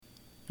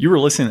You were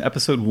listening to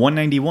episode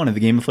 191 of the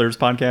Deflators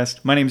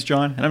podcast. My name's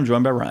John, and I'm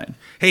joined by Ryan.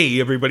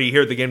 Hey, everybody,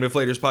 here at the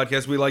Deflators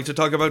podcast, we like to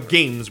talk about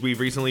games we've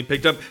recently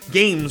picked up,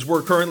 games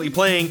we're currently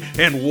playing,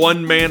 and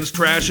one man's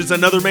trash is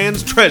another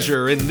man's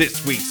treasure in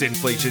this week's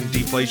Inflation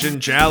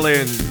Deflation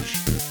Challenge.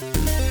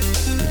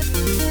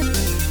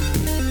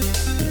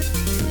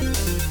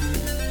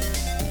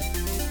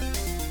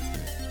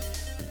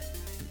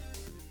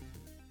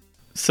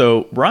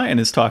 So Ryan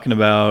is talking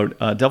about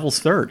Devil's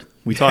Third.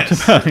 We talked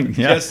about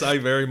Yes, I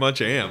very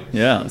much am.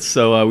 Yeah,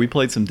 so we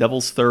played some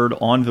Devil's Third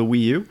on the Wii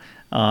U.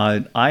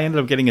 I ended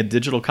up getting a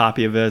digital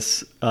copy of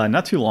this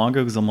not too long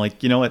ago because I'm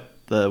like, you know what,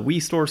 the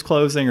Wii store's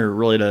closing, or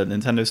really the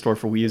Nintendo store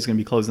for Wii U is going to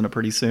be closing up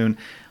pretty soon.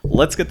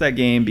 Let's get that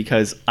game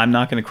because I'm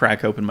not going to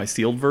crack open my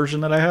sealed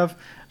version that I have.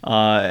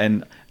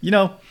 And, you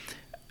know,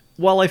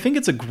 while I think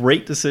it's a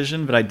great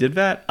decision that I did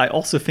that, I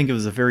also think it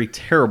was a very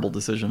terrible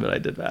decision that I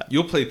did that.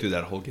 You'll play through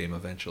that whole game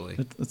eventually.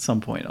 At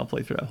some point, I'll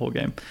play through that whole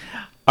game.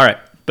 All right,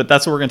 but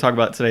that's what we're going to talk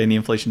about today in the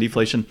Inflation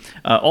Deflation.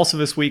 Also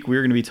this week,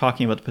 we're going to be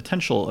talking about the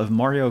potential of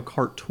Mario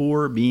Kart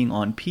Tour being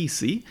on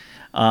PC.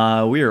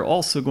 We are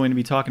also going to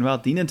be talking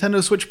about the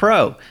Nintendo Switch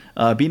Pro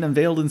being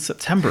unveiled in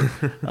September,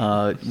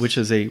 which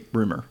is a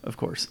rumor, of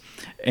course.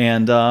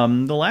 And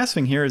the last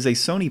thing here is a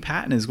Sony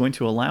patent is going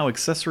to allow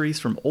accessories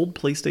from old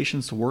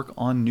PlayStations to work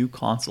on new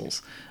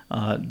consoles.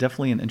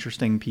 Definitely an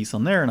interesting piece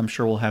on there, and I'm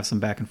sure we'll have some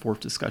back and forth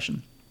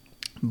discussion.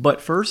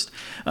 But first,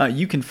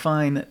 you can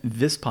find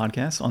this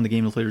podcast on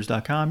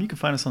thegamedeflators.com. You can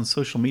find us on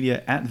social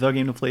media at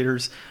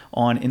thegamedeflators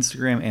on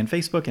Instagram and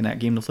Facebook, and at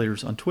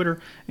gamedeflators on Twitter.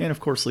 And of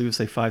course, leave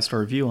us a 5-star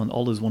review on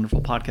all those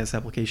wonderful podcast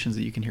applications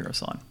that you can hear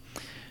us on.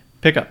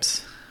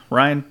 Pickups.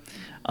 Ryan,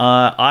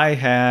 I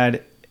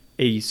had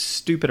a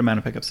stupid amount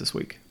of pickups this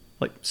week.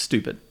 Like,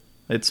 stupid.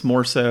 It's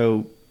more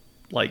so,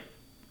 like,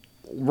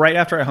 right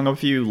after I hung up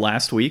with you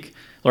last week,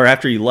 or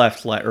after you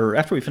left, or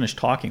after we finished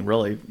talking,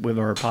 really, with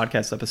our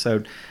podcast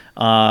episode,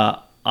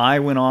 I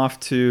went off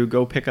to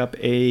go pick up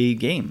a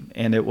game,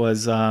 and it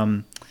was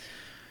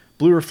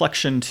Blue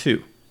Reflection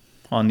 2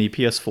 on the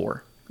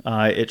PS4.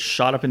 It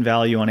shot up in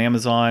value on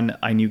Amazon.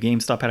 I knew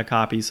GameStop had a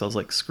copy, so I was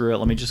like, screw it,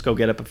 let me just go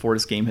get it before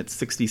this game hits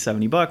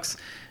 $60-$70.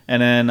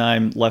 And then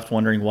I'm left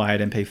wondering why I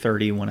didn't pay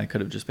 $30 when I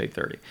could have just paid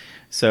 $30.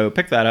 So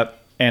picked that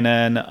up, and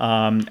then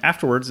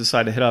afterwards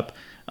decided to hit up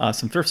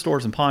some thrift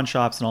stores and pawn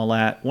shops and all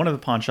that. One of the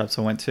pawn shops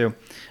I went to,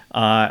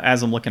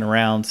 as I'm looking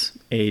around,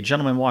 a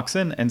gentleman walks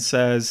in and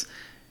says,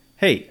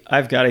 hey,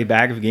 I've got a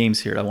bag of games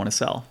here that I want to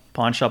sell.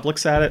 Pawn shop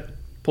looks at it,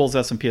 pulls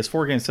out some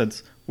PS4 games,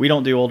 says, we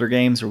don't do older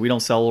games, or we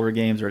don't sell older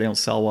games, or they don't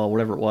sell well,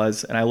 whatever it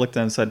was. And I looked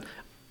at him and said,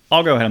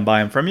 I'll go ahead and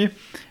buy them from you.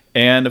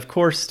 And of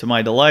course, to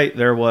my delight,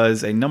 there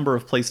was a number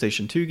of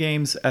PlayStation 2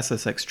 games,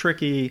 SSX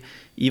Tricky,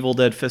 Evil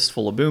Dead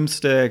Fistful of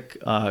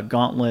Boomstick,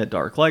 Gauntlet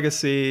Dark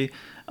Legacy,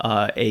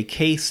 a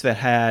case that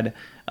had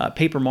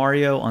Paper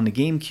Mario on the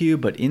GameCube,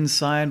 but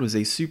inside was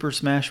a Super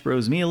Smash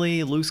Bros.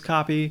 Melee loose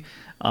copy,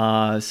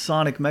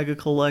 Sonic Mega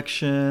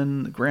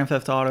Collection, Grand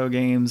Theft Auto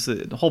games,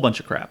 a whole bunch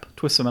of crap.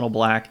 Twisted Metal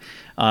Black.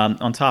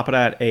 On top of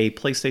that, a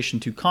PlayStation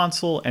 2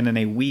 console, and then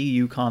a Wii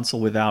U console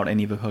without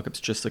any of the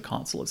hookups, just the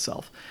console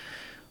itself.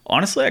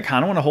 Honestly, I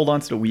kind of want to hold on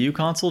to the Wii U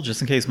console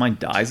just in case mine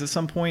dies at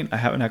some point. I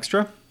have an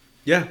extra.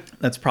 Yeah.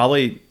 That's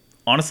probably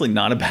honestly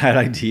not a bad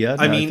idea.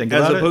 I mean,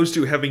 as opposed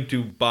to having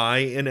to buy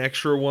an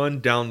extra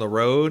one down the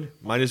road,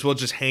 might as well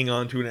just hang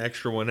on to an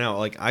extra one now.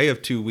 Like, I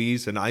have 2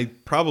 Wiis, and I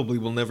probably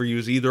will never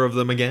use either of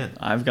them again.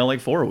 I've got like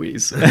 4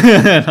 Wiis.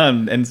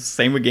 And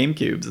same with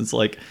GameCubes. It's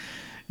like,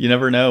 you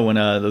never know when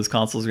those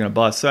consoles are going to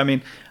bust. So, I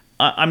mean,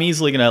 I'm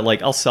easily going to,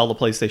 like, I'll sell the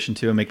PlayStation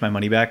 2 and make my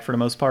money back for the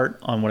most part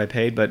on what I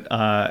paid, but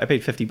I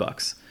paid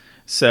 $50.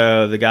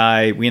 So the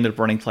guy, we ended up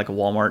running to like a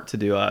Walmart to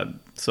do,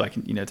 so I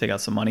can, you know, take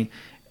out some money.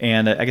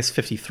 And I guess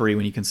 53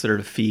 when you consider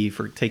the fee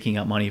for taking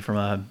out money from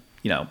a,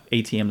 you know,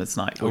 ATM that's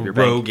not your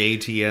rogue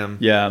bank. ATM.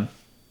 Yeah.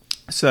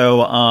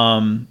 So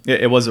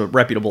it was a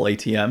reputable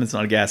ATM. It's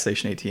not a gas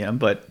station ATM,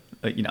 but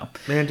you know.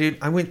 Man, dude,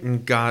 I went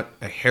and got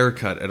a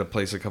haircut at a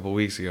place a couple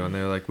weeks ago, and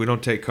they're like, "We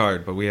don't take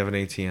card, but we have an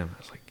ATM." I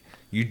was like,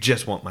 "You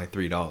just want my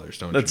 $3, don't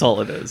you?" That's all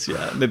it is.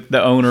 Yeah.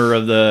 The owner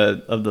of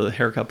the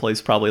haircut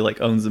place probably like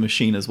owns the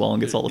machine as well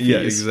and gets all the fees. Yeah,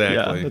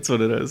 exactly. Yeah, that's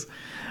what it is.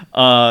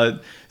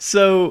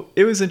 So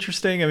it was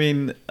interesting. I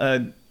mean,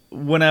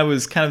 when I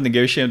was kind of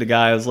negotiating with the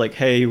guy, I was like,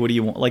 hey, what do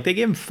you want? Like, they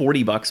gave him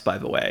 $40, by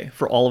the way,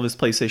 for all of his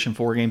PlayStation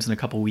 4 games and a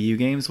couple Wii U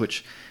games,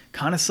 which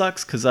kind of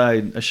sucks because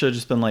I should have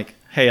just been like,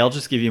 hey, I'll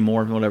just give you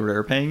more than whatever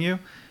they're paying you,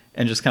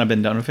 and just kind of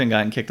been done with it and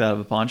gotten kicked out of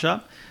a pawn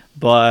shop.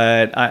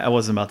 But I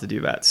wasn't about to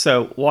do that.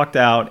 So walked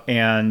out,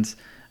 and,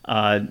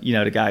 you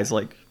know, the guy's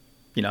like,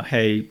 you know,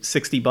 hey,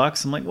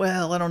 $60. I'm like,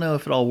 well, I don't know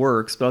if it all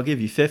works, but I'll give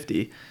you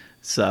 50.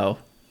 So,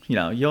 you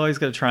know, you always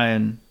got to try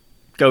and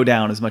go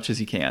down as much as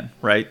you can,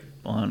 right,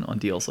 on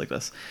deals like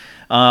this.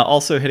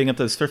 Also hitting up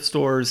those thrift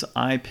stores,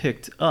 I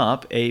picked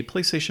up a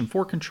PlayStation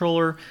 4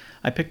 controller.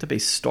 I picked up a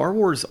Star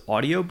Wars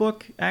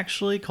audiobook,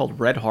 actually, called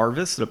Red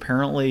Harvest. That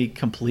apparently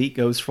complete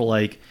goes for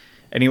like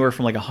anywhere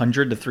from like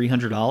 $100 to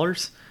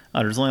 $300.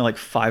 There's only like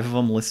 5 of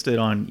them listed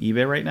on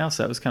eBay right now,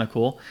 so that was kind of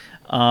cool.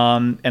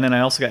 And then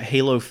I also got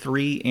Halo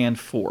 3 and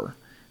 4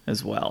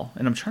 as well.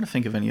 And I'm trying to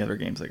think of any other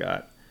games I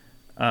got.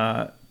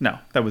 No,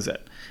 that was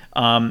it.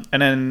 And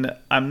then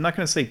I'm not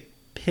going to say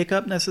pick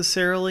up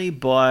necessarily,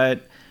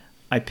 but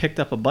I picked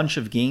up a bunch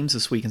of games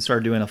this week and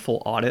started doing a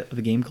full audit of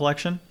the game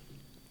collection,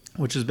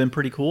 which has been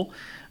pretty cool.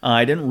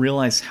 I didn't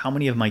realize how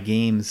many of my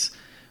games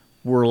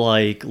were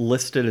like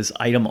listed as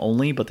item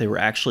only, but they were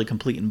actually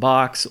complete in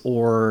box,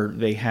 or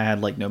they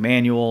had like no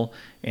manual,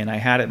 and I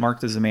had it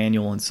marked as a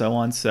manual and so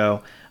on.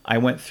 So I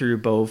went through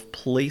both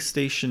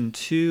PlayStation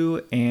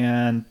 2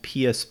 and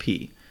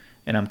PSP,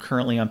 and I'm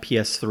currently on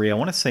PS3. I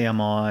want to say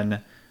I'm on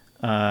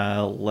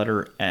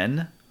letter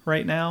N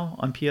right now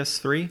on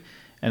PS3.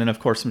 And then, of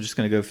course, I'm just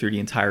going to go through the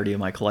entirety of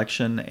my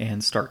collection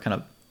and start kind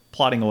of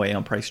plotting away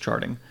on price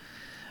charting.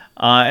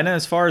 And then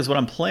as far as what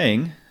I'm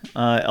playing,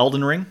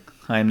 Elden Ring,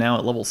 I am now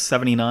at level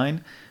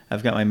 79.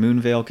 I've got my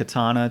Moonveil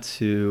Katana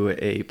to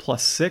a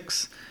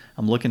 +6.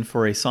 I'm looking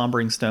for a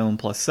Sombering Stone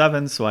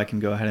 +7, so I can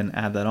go ahead and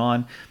add that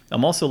on.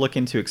 I'm also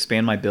looking to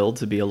expand my build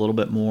to be a little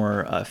bit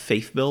more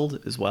faith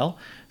build as well,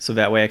 so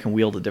that way I can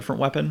wield a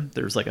different weapon.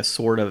 There's like a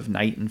sword of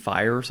night and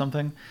fire or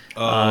something.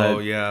 Oh,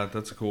 yeah,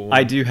 that's a cool one.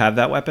 I do have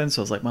that weapon,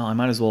 so I was like, well, I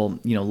might as well,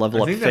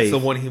 level up faith. I think that's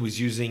the one he was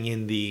using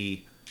in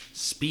the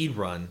speed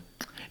run.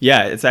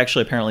 Yeah, it's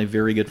actually apparently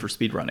very good for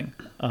speedrunning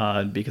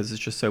because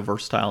it's just so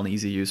versatile and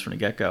easy to use from the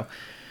get-go.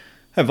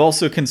 I've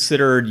also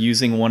considered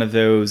using one of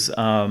those,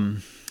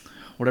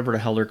 whatever the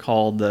hell they're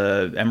called,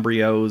 the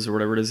embryos or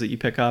whatever it is that you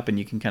pick up, and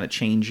you can kind of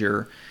change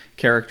your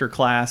character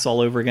class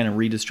all over again and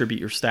redistribute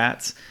your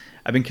stats.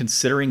 I've been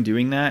considering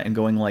doing that and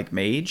going like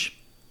mage,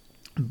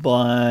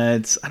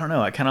 but I don't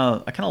know. I kind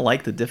of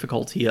like the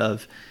difficulty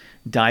of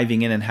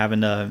diving in and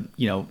having to,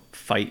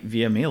 fight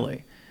via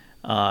melee.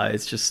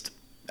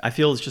 I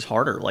feel it's just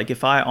harder. Like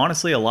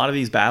honestly, a lot of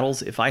these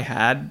battles, if I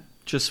had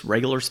just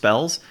regular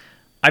spells,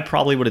 I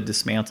probably would have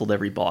dismantled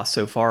every boss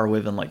so far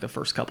within like the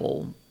first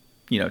couple,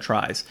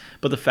 tries.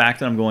 But the fact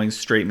that I'm going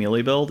straight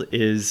melee build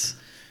is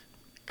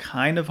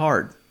kind of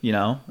hard,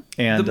 And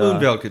the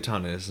Moonveil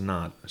Katana is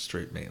not a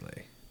straight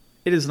melee.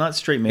 It is not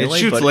straight melee. It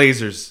shoots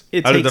lasers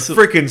out of the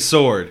freaking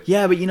sword.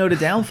 Yeah, but the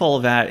downfall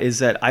of that is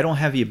that I don't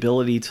have the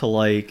ability to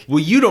like... Well,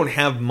 you don't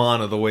have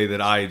mana the way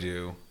that I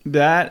do.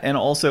 That, and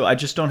also I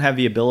just don't have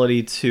the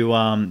ability to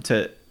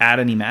add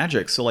any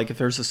magic. So like if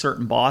there's a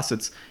certain boss,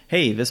 it's,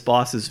 hey, this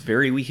boss is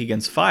very weak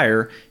against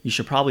fire, you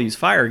should probably use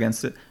fire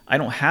against it. I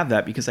don't have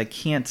that because I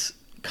can't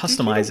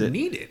customize you it.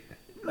 Need it.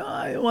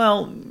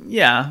 Well,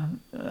 yeah,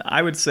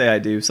 I would say I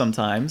do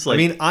sometimes.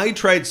 Like, I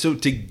tried, so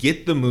to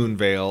get the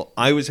Moonveil,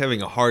 I was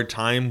having a hard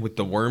time with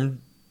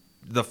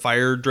the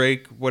fire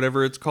drake,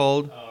 whatever it's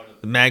called,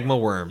 the magma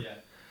worm. Yeah.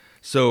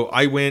 So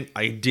I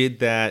did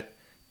that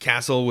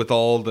castle with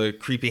all the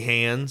creepy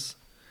hands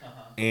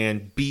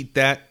and beat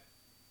that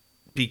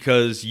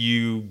because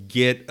you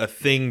get a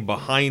thing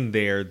behind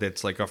there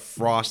that's like a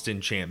frost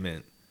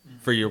enchantment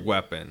for your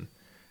weapon.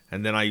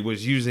 And then I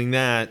was using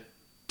that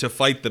to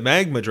fight the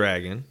magma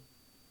dragon.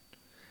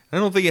 I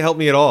don't think it helped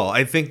me at all.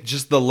 I think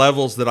just the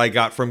levels that I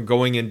got from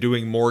going and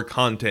doing more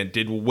content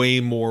did way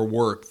more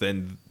work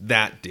than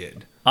that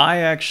did. I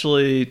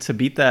actually, to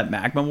beat that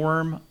magma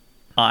worm,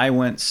 I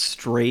went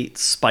straight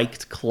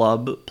spiked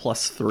club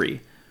 +3.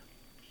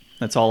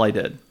 That's all I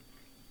did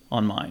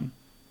on mine.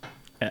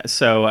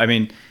 So,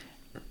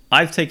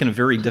 I've taken a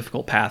very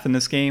difficult path in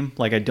this game.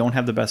 Like, I don't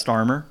have the best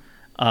armor.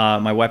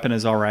 My weapon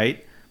is all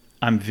right.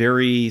 I'm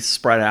very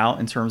spread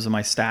out in terms of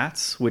my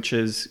stats, which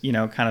is,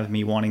 kind of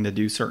me wanting to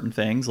do certain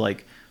things,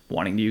 like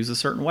wanting to use a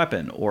certain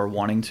weapon or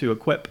wanting to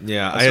equip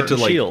I had to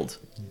shield.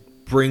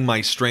 Bring my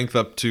strength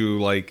up to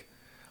like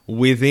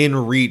within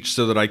reach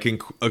so that I can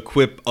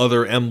equip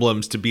other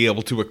emblems to be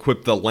able to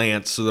equip the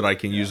lance so that I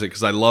can use it,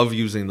 because I love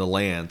using the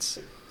lance.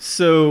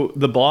 So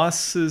the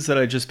bosses that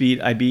I just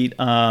beat, I beat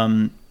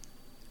Elman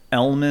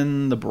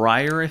the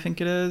Briar, I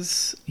think it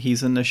is.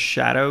 He's in the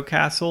Shadow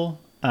Castle,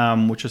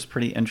 which is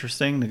pretty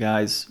interesting. The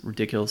guy's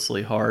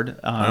ridiculously hard.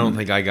 I don't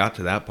think I got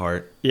to that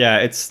part. Yeah,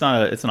 it's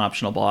an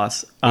optional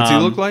boss. What's he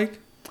look like?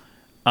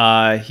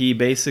 He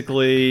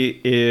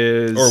basically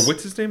is... Or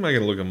what's his name? I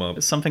gotta look him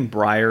up. Something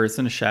Briar. It's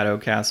in a Shadow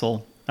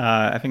Castle.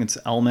 I think it's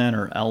Elman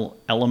or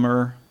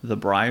Elmer the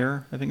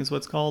Briar, I think is what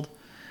it's called.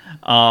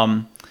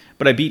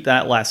 But I beat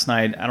that last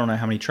night. I don't know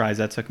how many tries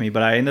that took me,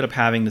 but I ended up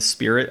having the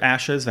Spirit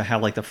Ashes that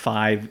had like the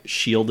 5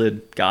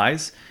 shielded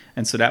guys.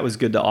 And so that was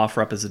good to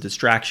offer up as a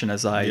distraction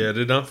as I... Yeah,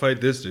 did not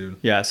fight this dude.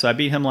 Yeah, so I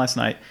beat him last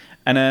night.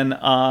 And then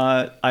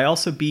I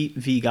also beat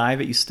the guy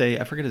that you stay...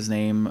 I forget his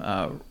name.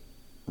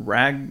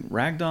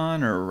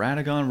 Ragdon or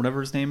Radagon,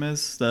 whatever his name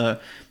is. The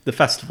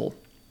festival.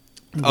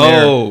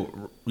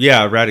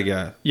 Yeah,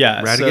 Radigan.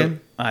 Yeah, Radigan? So,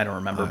 I don't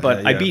remember.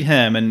 But I beat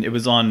him, and it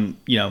was on,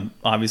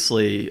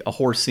 obviously a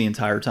horse the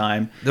entire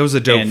time. That was a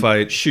dope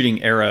fight.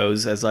 Shooting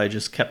arrows as I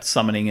just kept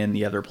summoning in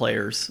the other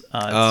players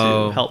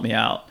to help me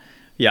out.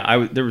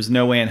 Yeah, there was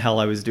no way in hell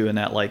I was doing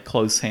that like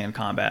close hand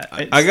combat.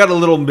 I got a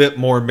little bit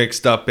more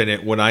mixed up in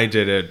it when I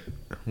did it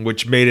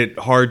which made it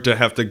hard to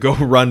have to go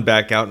run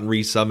back out and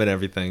resummon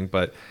everything.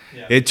 But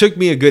it took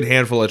me a good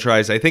handful of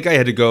tries. I think I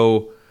had to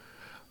go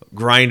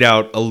grind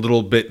out a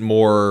little bit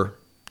more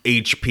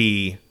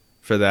HP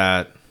for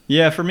that.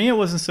 Yeah, for me, it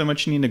wasn't so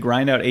much needing to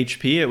grind out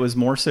HP. It was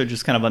more so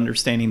just kind of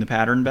understanding the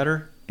pattern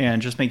better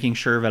and just making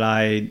sure that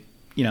I,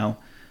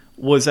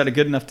 was at a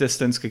good enough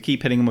distance, could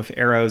keep hitting them with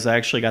arrows. I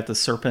actually got the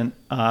serpent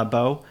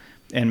bow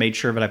and made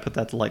sure that I put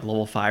that to like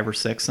level 5 or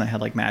 6, and I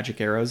had like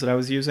magic arrows that I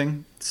was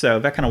using. So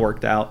that kind of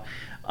worked out.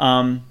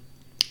 But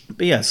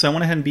yeah, so I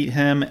went ahead and beat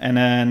him, and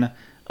then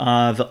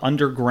the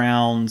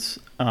underground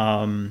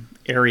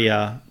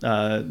area,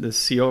 the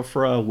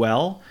Siofra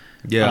well.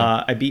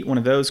 Yeah. I beat one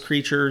of those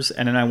creatures,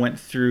 and then I went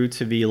through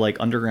to the like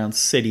underground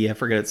city. I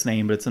forget its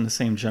name, but it's in the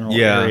same general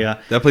area.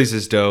 That place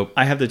is dope.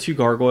 I have the 2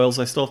 gargoyles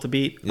I still have to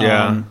beat.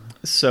 Yeah.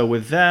 So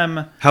with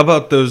them, how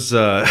about those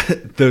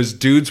those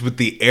dudes with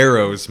the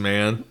arrows,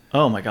 man?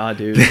 Oh my god,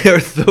 dude, they're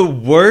the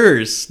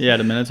worst. Yeah,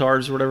 the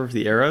minotaurs or whatever with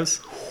the arrows.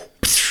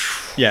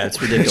 Yeah,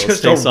 it's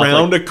ridiculous. Just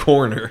around a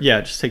corner. Yeah,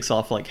 it just takes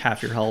off like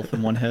half your health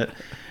in one hit.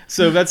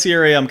 So that's the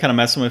area I'm kind of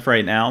messing with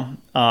right now.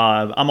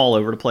 I'm all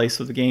over the place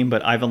with the game,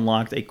 but I've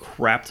unlocked a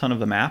crap ton of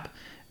the map,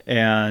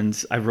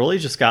 and I really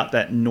just got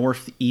that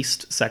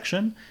northeast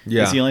section.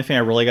 Yeah, it's the only thing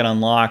I really got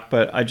unlocked.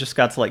 But I just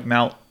got to like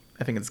Mount,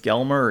 I think it's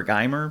Gelmer or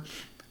Geimer.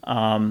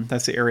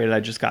 That's the area that I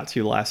just got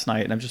to last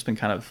night, and I've just been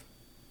kind of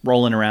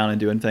rolling around and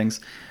doing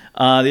things.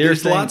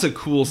 There's lots of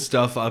cool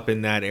stuff up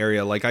in that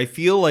area. Like, I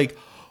feel like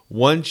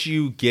once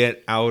you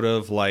get out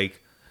of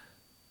like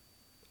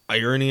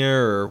Ionia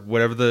or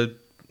whatever the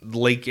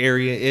lake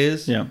area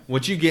is,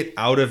 once you get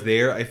out of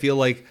there, I feel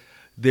like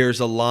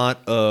there's a lot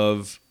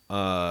of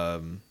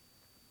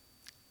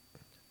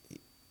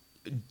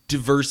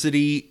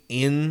diversity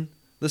in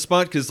the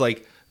spot, because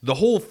like the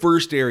whole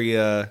first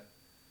area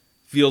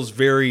feels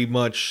very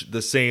much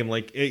the same,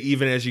 like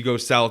even as you go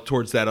south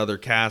towards that other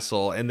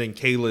castle, and then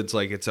Caelid's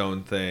like its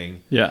own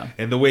thing. Yeah.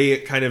 And the way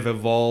it kind of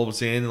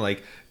evolves in,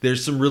 like,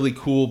 there's some really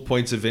cool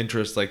points of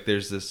interest. Like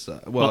there's this,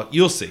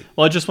 you'll see.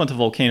 Well, I just went to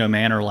Volcano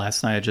Manor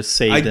last night. I just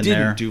saved in there. I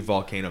didn't do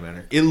Volcano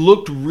Manor. It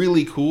looked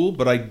really cool,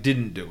 but I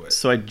didn't do it.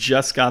 So I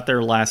just got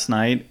there last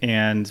night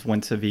and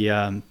went to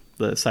the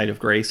Site of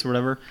Grace or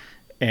whatever,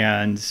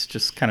 and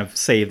just kind of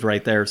saved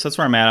right there. So that's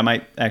where I'm at. I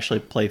might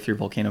actually play through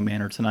Volcano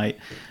Manor tonight.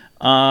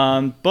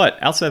 But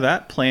outside of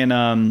that, playing,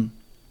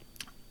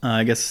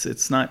 I guess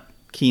it's not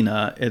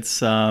Kena, it's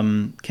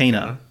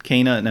Kena.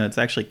 Kena, no, it's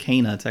actually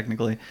Kena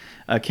technically.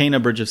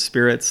 Kena Bridge of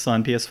Spirits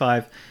on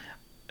PS5.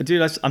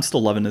 Dude, I'm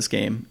still loving this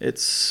game.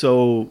 It's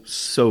so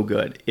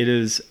good. It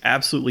is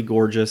absolutely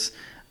gorgeous.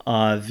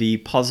 The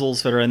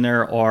puzzles that are in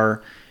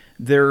there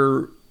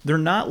they're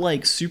not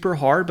like super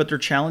hard, but they're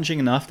challenging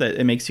enough that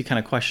it makes you kind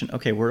of question,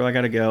 okay, where do I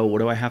got to go? What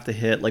do I have to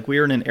hit? Like, we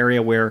were in an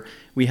area where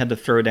we had to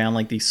throw down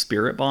like these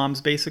spirit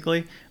bombs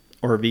basically,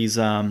 or these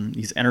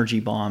energy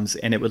bombs,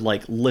 and it would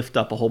like lift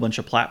up a whole bunch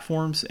of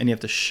platforms, and you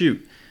have to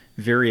shoot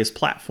various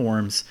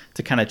platforms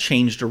to kind of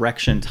change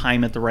direction,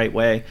 time it the right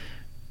way.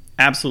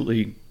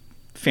 Absolutely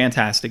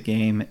fantastic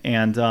game.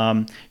 And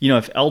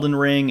if Elden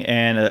Ring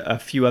and a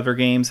few other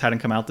games hadn't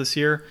come out this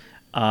year,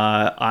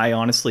 I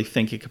honestly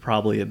think it could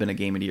probably have been a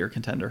Game of the Year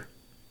contender.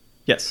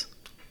 Yes.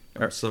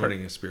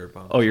 Summoning a spirit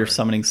bomb. Oh, you're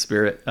summoning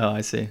spirit. Oh,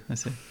 I see.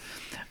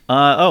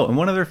 And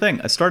one other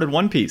thing. I started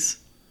One Piece.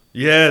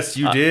 Yes,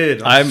 you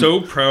did. I'm so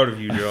proud of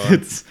you,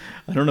 John.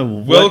 I don't know.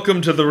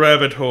 Welcome to the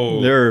rabbit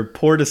hole. There are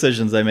poor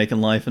decisions I make in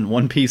life, and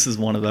One Piece is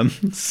one of them.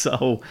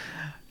 So,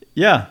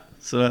 yeah.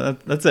 So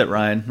that's it,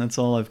 Ryan. That's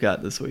all I've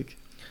got this week.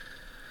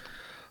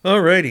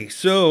 Alrighty.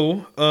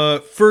 So,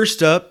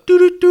 first up,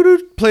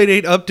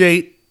 Playdate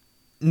update.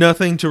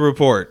 Nothing to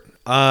report.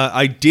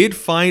 I did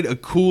find a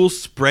cool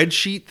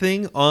spreadsheet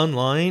thing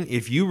online.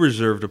 If you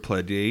reserved a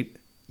Playdate,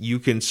 you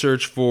can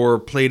search for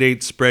Playdate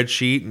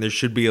spreadsheet, and there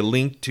should be a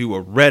link to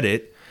a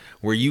Reddit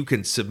where you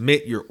can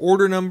submit your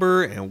order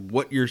number and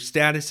what your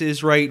status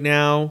is right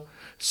now,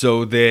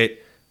 so that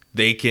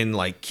they can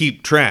like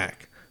keep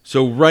track.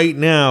 So right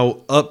now,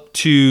 up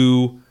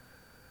to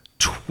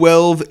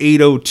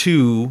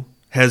 12,802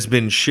 has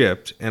been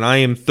shipped, and I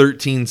am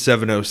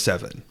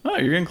 13,707. Oh,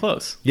 you're getting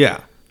close.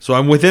 Yeah. So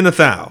I'm within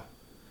 1,000.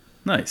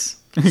 Nice.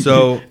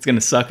 So it's going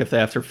to suck if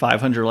after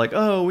 500, like,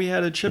 oh, we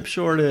had a chip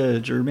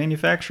shortage or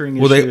manufacturing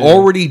issue. Well, they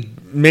already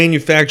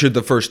manufactured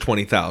the first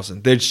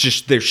 20,000. They're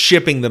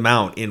shipping them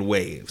out in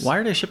waves. Why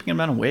are they shipping them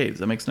out in waves?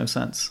 That makes no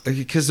sense.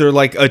 Because they're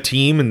like a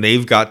team, and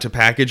they've got to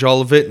package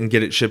all of it and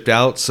get it shipped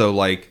out. So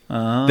like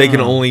they can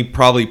only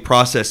probably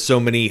process so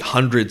many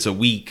hundreds a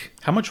week.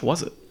 How much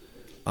was it?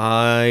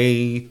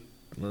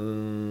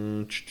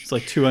 It's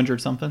like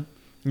 200 something.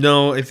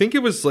 No, I think it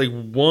was like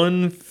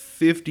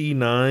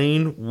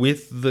 159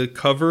 with the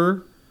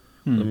cover.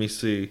 Let me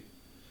see.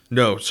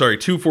 No, sorry,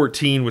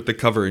 214 with the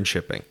cover and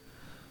shipping.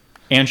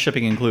 And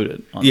shipping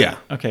included. Yeah.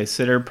 That. Okay,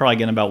 so they're probably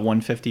getting about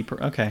 150 per.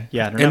 Okay,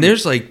 yeah. And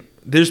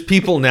there's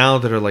people now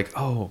that are like,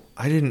 oh,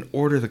 I didn't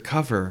order the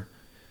cover,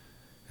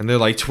 and they're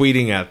like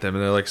tweeting at them,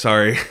 and they're like,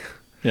 sorry.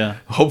 Yeah.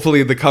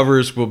 Hopefully the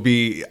covers will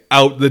be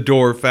out the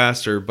door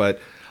faster, but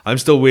I'm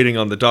still waiting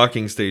on the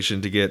docking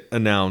station to get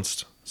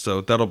announced.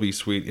 So that'll be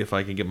sweet if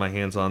I can get my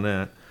hands on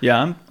that.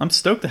 Yeah, I'm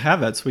stoked to have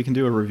that so we can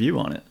do a review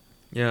on it.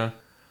 Yeah.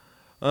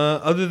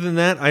 Other than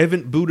that, I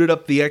haven't booted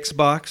up the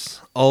Xbox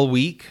all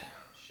week.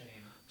 Shame.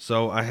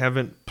 So I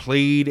haven't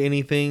played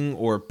anything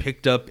or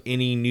picked up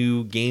any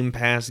new Game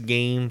Pass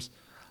games.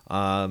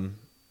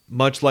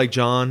 Much like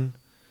John,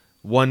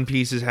 One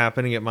Piece is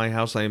happening at my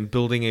house. I am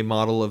building a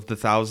model of the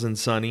Thousand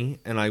Sunny,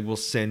 and I will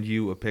send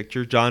you a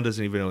picture. John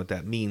doesn't even know what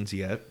that means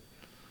yet.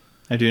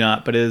 I do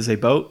not, but it is a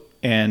boat,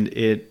 and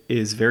it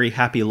is very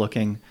happy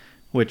looking,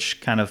 which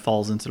kind of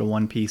falls into the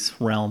One Piece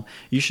realm.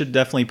 You should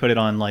definitely put it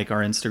on like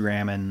our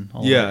Instagram and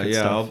all that good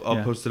stuff.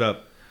 I'll post it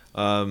up.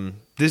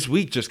 This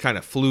week just kind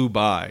of flew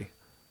by.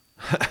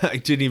 I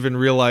didn't even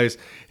realize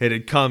it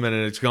had come and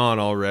it's gone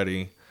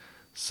already.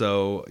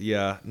 So,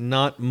 yeah,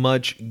 not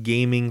much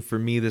gaming for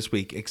me this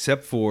week,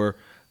 except for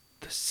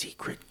the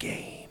secret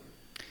game.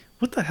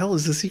 What the hell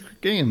is the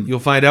secret game? You'll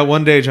find out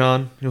one day,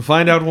 John. You'll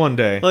find out one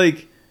day.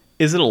 Like,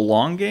 is it a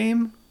long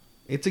game?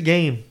 It's a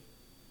game.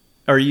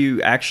 Are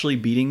you actually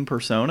beating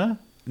Persona?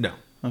 No.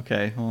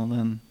 Okay, well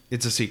then...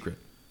 It's a secret.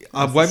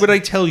 Why would I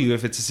tell you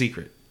if it's a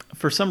secret?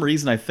 For some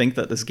reason, I think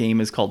that this game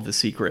is called The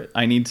Secret.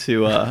 I need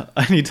to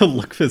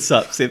look this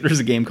up, see if there's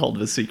a game called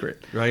The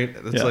Secret. Right?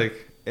 That's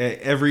like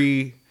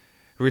every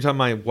time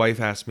my wife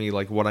asks me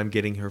like what I'm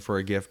getting her for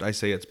a gift, I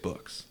say it's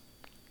books.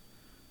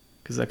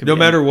 Because that could no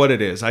matter what it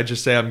is, I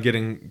just say I'm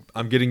getting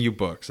you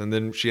books, and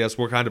then she asks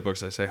what kind of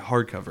books. I say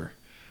hardcover,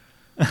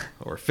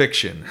 or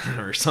fiction,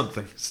 or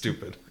something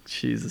stupid.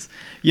 Jesus,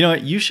 you know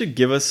what? You should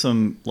give us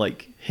some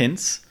like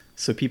hints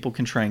so people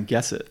can try and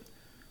guess it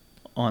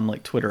on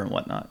like Twitter and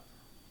whatnot.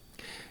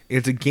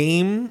 It's a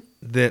game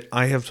that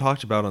I have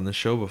talked about on the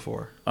show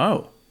before.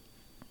 Oh.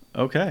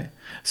 Okay.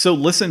 So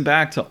listen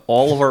back to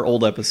all of our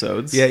old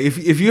episodes. Yeah, if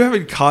you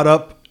haven't caught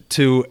up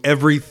to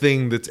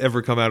everything that's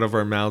ever come out of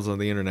our mouths on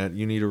the internet,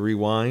 you need to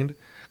rewind,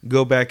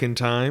 go back in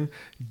time,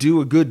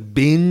 do a good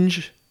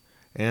binge,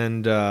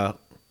 and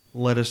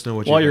let us know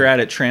what you While you're at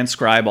it,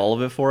 transcribe all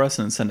of it for us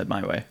and send it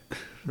my way.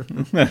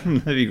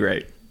 That'd be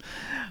great.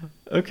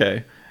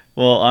 Okay.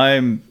 Well,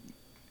 I'm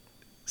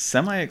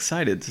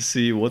semi-excited to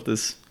see what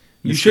this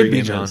You should be,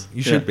 game John. is.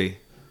 You should be.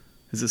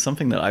 Is it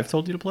something that I've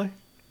told you to play?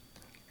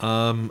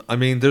 I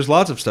mean, there's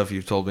lots of stuff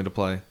you've told me to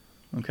play.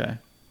 Okay.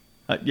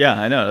 Yeah,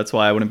 I know. That's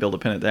why I wouldn't be able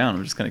to pin it down.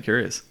 I'm just kind of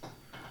curious.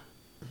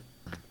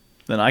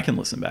 Then I can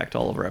listen back to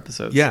all of our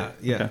episodes. Yeah.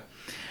 Okay.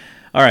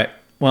 All right.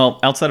 Well,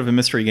 outside of a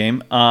mystery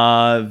game,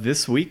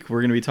 this week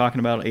we're going to be talking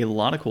about a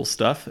lot of cool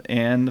stuff.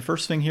 And the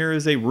first thing here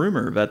is a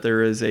rumor that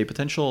there is a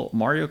potential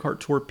Mario Kart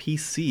Tour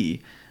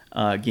PC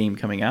game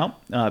coming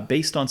out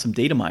based on some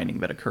data mining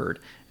that occurred.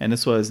 And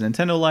this was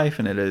Nintendo Life,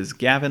 and it is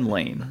Gavin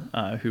Lane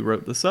who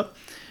wrote this up.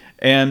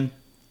 And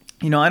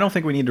you know, I don't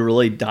think we need to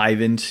really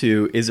dive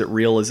into is it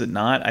real, is it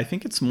not? I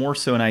think it's more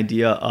so an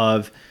idea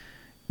of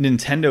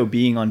Nintendo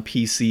being on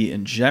PC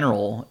in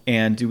general,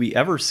 and do we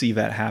ever see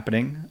that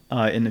happening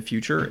in the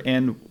future?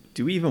 And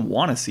do we even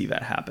want to see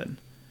that happen?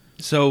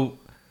 So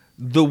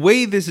the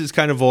way this is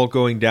kind of all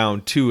going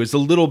down, too, is a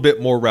little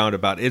bit more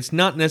roundabout. It's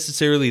not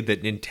necessarily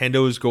that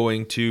Nintendo is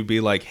going to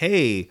be like,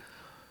 hey,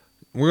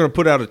 we're going to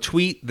put out a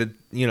tweet that,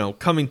 you know,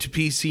 coming to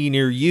PC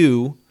near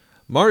you,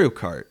 Mario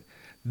Kart.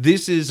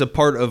 This is a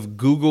part of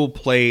Google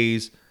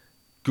Play's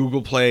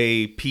Google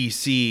Play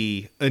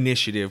PC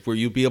initiative where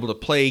you'll be able to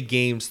play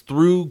games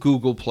through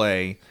Google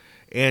Play.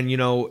 And, you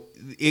know,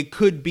 it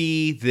could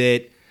be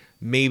that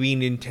maybe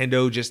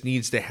Nintendo just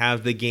needs to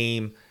have the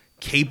game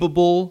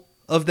capable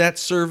of that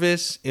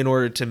service in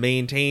order to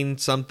maintain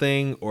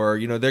something. Or,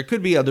 you know, there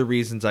could be other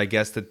reasons, I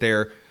guess, that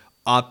they're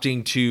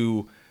opting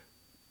to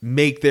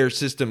make their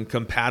system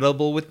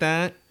compatible with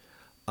that.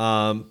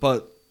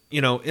 But,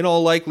 you know, in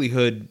all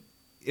likelihood,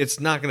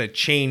 it's not going to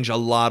change a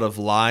lot of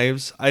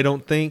lives, I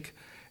don't think.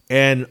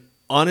 And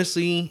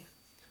honestly,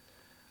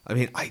 I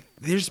mean,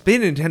 there's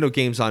been Nintendo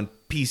games on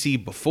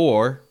PC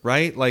before,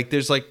 right? Like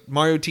there's like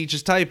Mario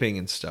Teaches Typing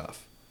and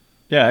stuff.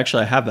 Yeah,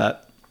 actually I have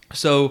that.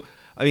 So,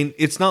 I mean,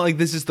 it's not like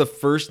this is the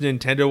first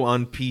Nintendo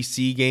on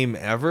PC game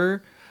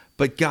ever,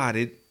 but God,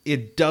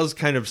 it does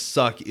kind of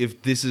suck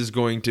if this is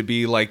going to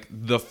be like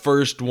the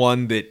first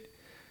one that,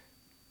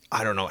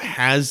 I don't know,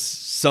 has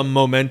some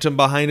momentum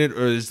behind it,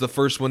 or is the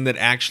first one that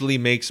actually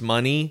makes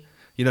money.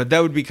 You know, that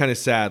would be kind of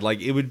sad. Like,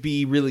 it would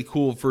be really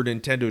cool for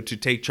Nintendo to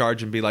take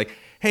charge and be like,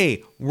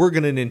 hey, we're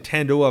going to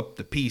Nintendo up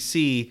the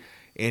PC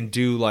and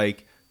do,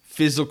 like,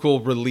 physical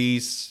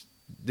release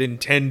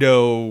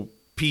Nintendo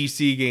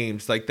PC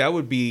games. Like, that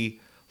would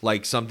be,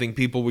 like, something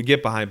people would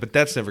get behind. But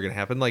that's never going to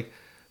happen. Like,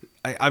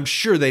 I'm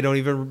sure they don't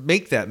even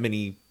make that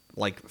many,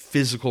 like,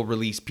 physical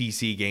release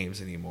PC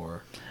games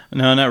anymore.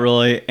 No, not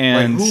really.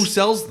 And like, who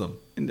sells them?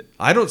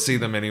 I don't see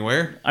them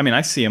anywhere. I mean,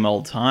 I see them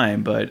all the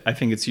time, but I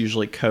think it's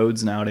usually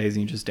codes nowadays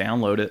and you just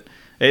download it.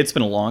 It's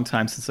been a long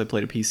time since I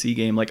played a PC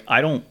game. Like,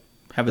 I don't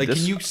have a Like,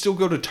 can you still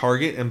go to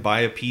Target and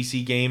buy a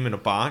PC game in a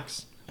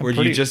box? Or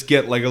do you just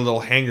get, like, a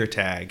little hanger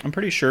tag? I'm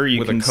pretty sure you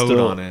with can a code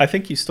still, on it. I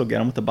think you still get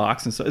them with the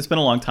box. And so it's been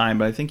a long time,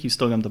 but I think you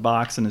still get them with the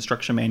box and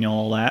instruction manual,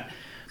 all that.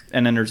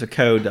 and then there's a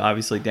code to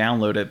obviously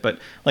download it. But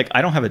like,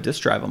 I don't have a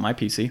disk drive on my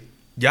PC.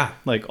 Yeah.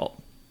 Like,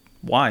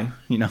 why?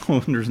 You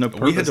know, there's no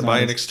purpose. We had to buy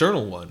an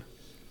external one.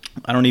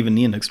 I don't even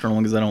need an external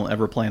one because I don't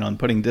ever plan on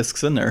putting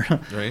discs in there.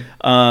 Right.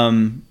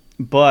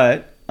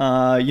 But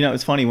you know,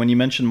 it's funny when you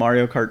mentioned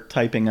Mario Kart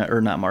typing, or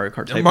not Mario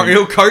Kart typing.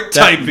 Mario Kart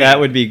typing. That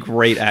would be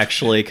great,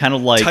 actually. Kind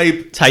of like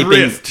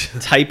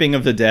typing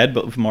of the Dead,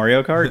 but with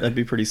Mario Kart. That'd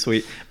be pretty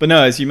sweet. But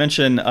no, as you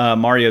mentioned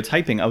Mario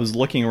typing, I was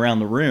looking around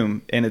the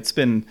room, and it's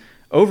been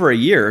over a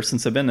year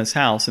since I've been in this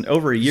house, and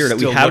over a year that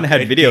we haven't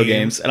had video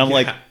games. And I'm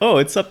like, oh,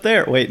 it's up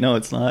there. Wait, no,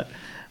 it's not.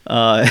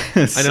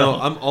 I know,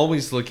 I'm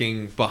always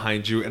looking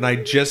behind you, and I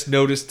just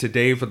noticed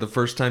today for the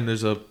first time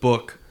there's a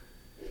book,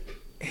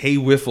 Hey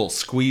Wiffle,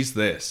 Squeeze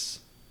This.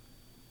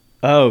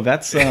 Oh,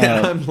 that's...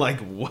 and I'm like,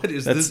 what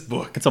is this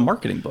book? It's a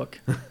marketing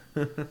book.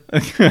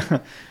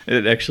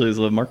 It actually is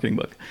a marketing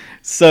book.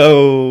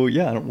 So,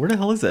 yeah, where the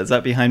hell is that? Is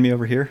that behind me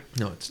over here?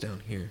 No, it's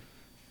down here.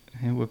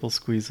 Hey Wiffle,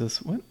 Squeeze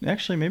This. What?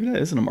 Actually, maybe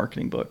that isn't a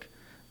marketing book.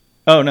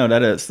 Oh, no,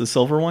 that is. The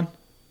silver one?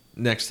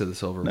 Next to the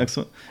silver one. Next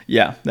one.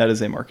 Yeah, that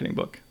is a marketing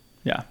book.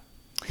 Yeah.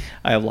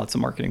 I have lots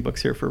of marketing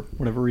books here for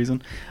whatever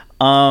reason.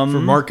 For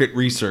market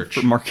research.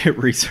 For market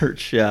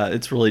research, yeah.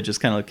 It's really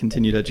just kind of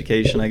continued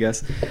education, I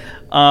guess.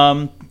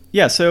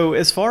 Yeah, so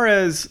as far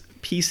as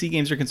PC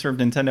games are concerned,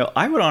 Nintendo,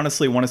 I would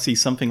honestly want to see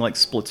something like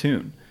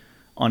Splatoon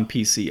on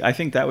PC. I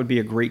think that would be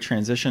a great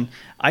transition.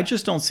 I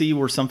just don't see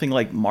where something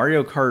like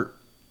Mario Kart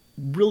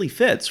really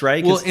fits,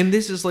 right? Well, and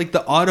this is like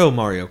the auto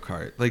Mario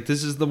Kart. Like,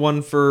 this is the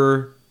one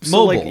for...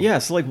 So mobile.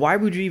 So why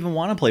would you even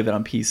want to play that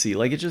on PC?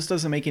 Like, it just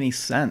doesn't make any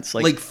sense.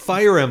 Like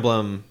Fire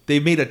Emblem,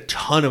 they've made a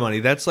ton of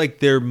money. That's like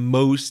there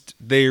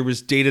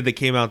was data that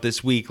came out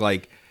this week.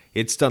 Like,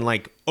 it's done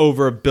like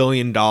over $1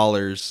 billion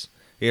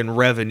in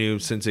revenue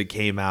since it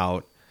came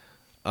out.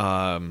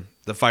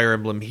 The Fire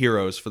Emblem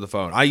Heroes for the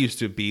phone. I used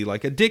to be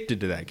like addicted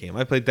to that game.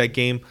 I played that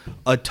game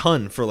a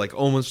ton for like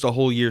almost a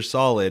whole year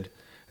solid.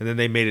 And then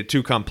they made it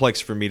too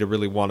complex for me to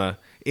really want to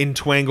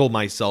entwangle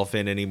myself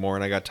in anymore.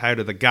 And I got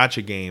tired of the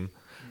gacha game.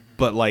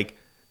 But like,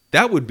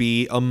 that would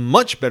be a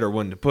much better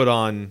one to put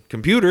on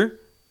computer.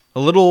 A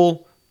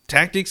little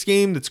tactics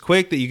game that's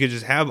quick that you could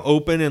just have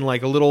open in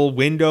like a little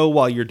window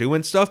while you're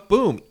doing stuff.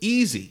 Boom,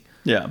 easy.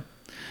 Yeah.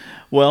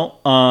 Well,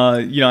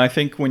 you know, I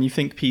think when you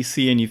think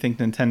PC and you think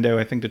Nintendo,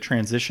 I think the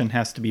transition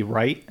has to be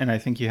right. And I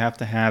think you have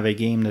to have a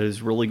game that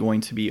is really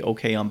going to be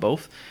okay on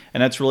both.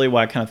 And that's really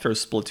why I kind of throw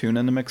Splatoon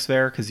in the mix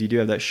there, because you do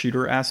have that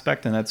shooter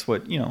aspect. And that's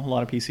what, you know, a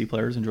lot of PC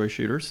players enjoy,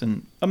 shooters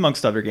and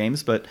amongst other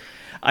games. But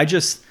I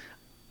just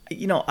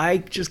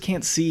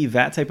can't see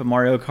that type of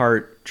Mario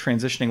Kart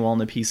transitioning well on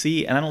the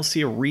PC, and I don't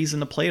see a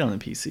reason to play it on the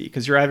PC,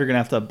 because you're either going to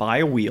have to buy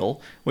a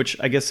wheel, which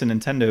I guess in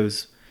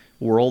Nintendo's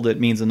world, it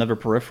means another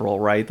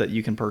peripheral, right, that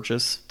you can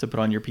purchase to put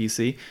on your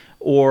PC,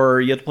 or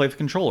you have to play with a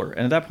controller.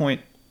 And at that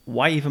point,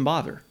 why even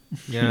bother?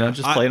 Yeah, you know,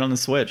 just play it on the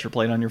Switch or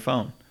play it on your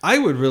phone. I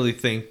would really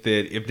think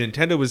that if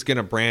Nintendo was going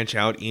to branch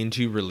out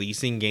into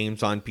releasing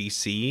games on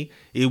PC,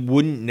 it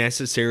wouldn't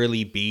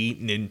necessarily be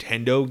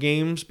Nintendo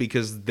games,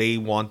 because they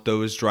want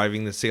those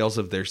driving the sales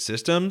of their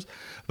systems.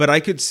 But I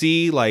could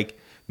see, like,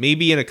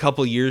 maybe in a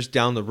couple years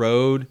down the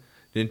road,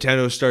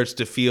 Nintendo starts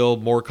to feel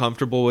more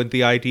comfortable with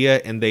the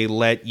idea, and they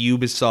let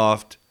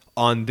Ubisoft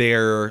on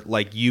their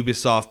like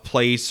Ubisoft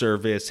Play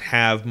service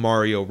have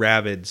Mario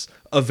Rabbids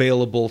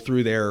available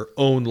through their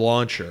own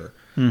launcher.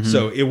 Mm-hmm.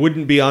 So it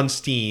wouldn't be on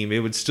Steam. It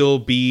would still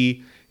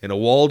be in a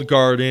walled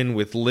garden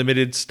with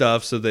limited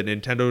stuff so that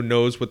Nintendo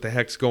knows what the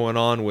heck's going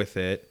on with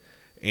it.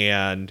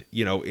 And,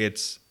 you know,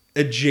 it's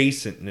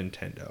adjacent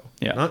Nintendo,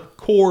 not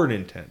core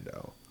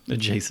Nintendo.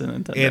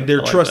 Adjacent Nintendo. And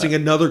they're trusting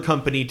another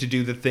company to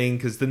do the thing,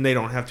 because then they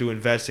don't have to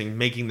invest in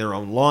making their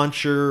own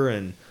launcher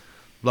and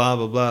blah,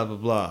 blah, blah, blah,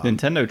 blah.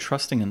 Nintendo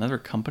trusting another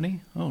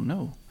company? Oh,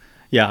 no.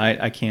 Yeah,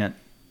 I can't.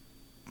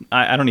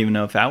 I don't even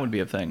know if that would be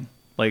a thing.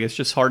 Like, it's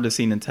just hard to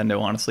see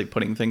Nintendo honestly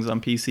putting things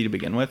on PC to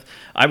begin with.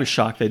 I was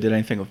shocked they did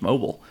anything with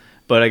mobile.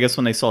 But I guess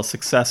when they saw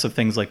success of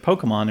things like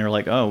Pokemon, they were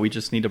like, oh, we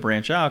just need to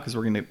branch out because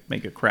we're going to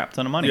make a crap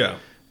ton of money. Yeah.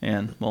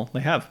 And, well,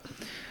 they have.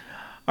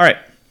 All right.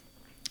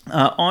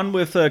 On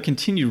with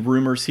continued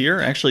rumors here.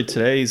 Actually,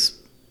 today's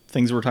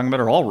things we're talking about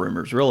are all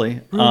rumors,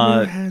 really.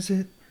 Rumor has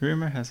it.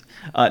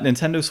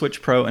 Nintendo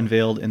Switch Pro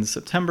unveiled in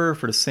September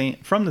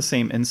from the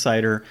same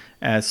insider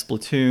as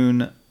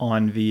Splatoon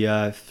on the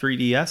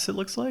 3DS, it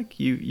looks like.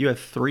 You have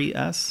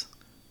 3S?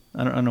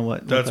 I don't know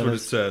what That's that what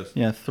is. it says.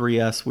 Yeah,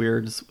 3S,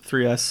 weird.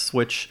 3S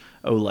Switch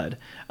OLED.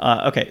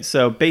 Okay,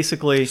 so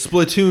basically...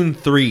 Splatoon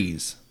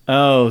 3s.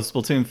 Oh,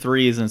 Splatoon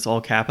 3s, and it's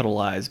all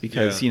capitalized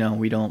because, you know,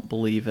 we don't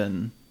believe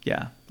in...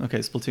 Yeah. Okay,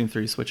 Splatoon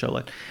 3 Switch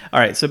OLED. All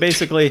right, so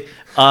basically...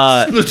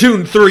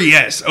 Splatoon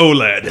 3S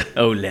OLED.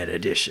 OLED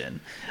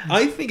edition.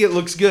 I think it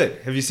looks good.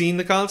 Have you seen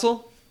the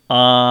console?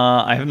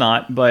 I have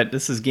not, but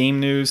this is Game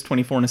News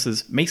 24, and this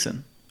is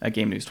Mason at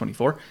Game News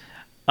 24.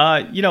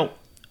 You know,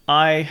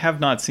 I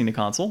have not seen the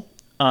console,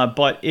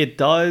 but it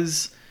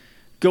does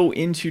go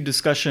into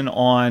discussion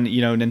on, you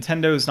know,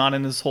 Nintendo's not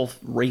in this whole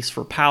race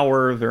for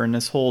power. They're in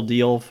this whole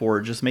deal for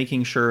just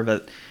making sure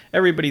that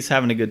everybody's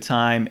having a good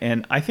time.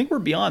 And I think we're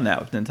beyond that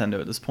with Nintendo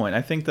at this point.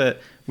 I think that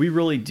we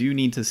really do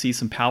need to see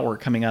some power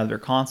coming out of their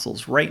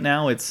consoles. Right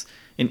now, it's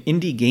an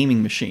indie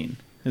gaming machine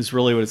is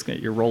really what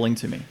you're rolling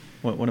to me.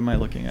 What am I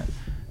looking at?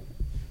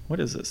 What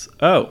is this?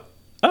 Oh,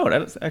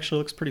 that actually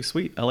looks pretty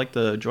sweet. I like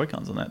the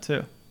Joy-Cons on that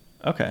too.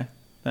 Okay.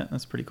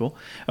 That's pretty cool.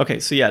 Okay,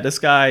 so yeah, this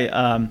guy,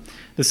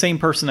 the same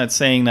person that's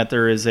saying that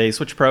there is a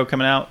Switch Pro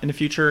coming out in the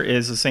future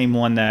is the same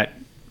one that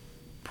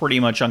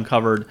pretty much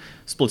uncovered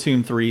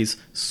Splatoon 3's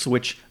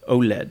Switch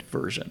OLED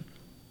version.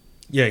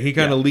 Yeah, he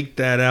kind of leaked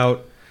that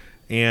out,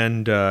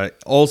 and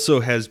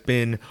also has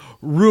been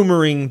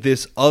rumoring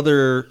this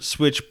other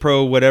Switch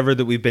Pro whatever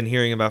that we've been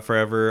hearing about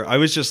forever. I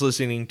was just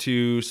listening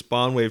to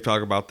Spawnwave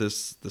talk about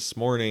this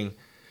morning,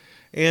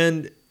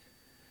 and,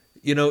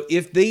 you know,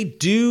 if they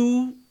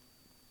do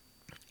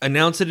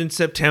announce it in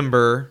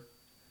September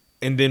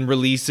and then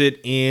release it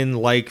in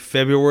like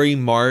February,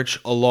 March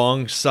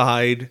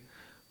alongside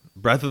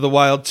Breath of the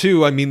Wild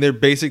 2, I mean, they're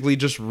basically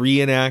just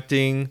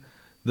reenacting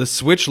the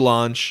Switch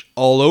launch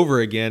all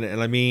over again.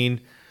 And I mean,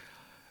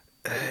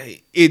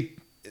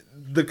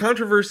 the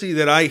controversy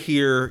that I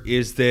hear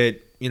is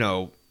that, you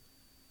know,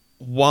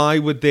 why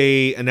would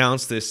they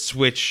announce this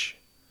Switch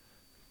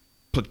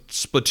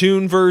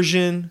Splatoon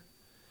version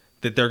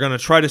that they're going to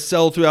try to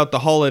sell throughout the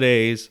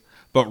holidays,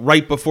 but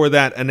right before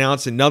that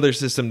announce another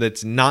system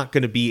that's not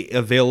going to be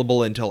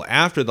available until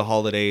after the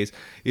holidays?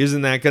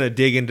 Isn't that going to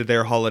dig into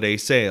their holiday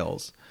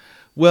sales?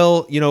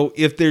 Well, you know,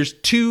 if there's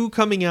two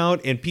coming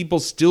out and people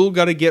still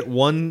got to get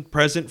one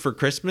present for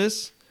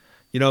Christmas,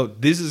 you know,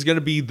 this is going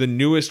to be the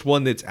newest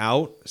one that's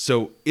out,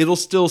 so it'll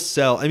still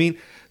sell. I mean,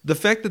 the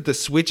fact that the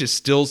Switch is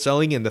still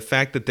selling and the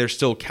fact that they're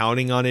still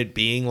counting on it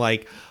being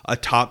like a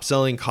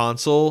top-selling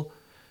console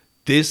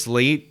this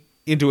late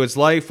into its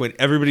life when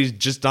everybody's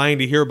just dying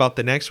to hear about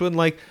the next one,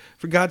 like,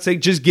 for God's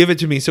sake, just give it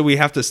to me so we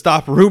have to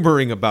stop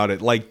rumoring about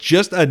it. Like,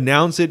 just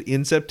announce it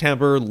in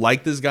September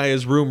like this guy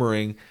is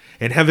rumoring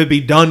and have it be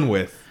done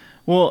with.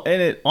 Well,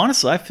 and it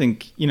honestly, I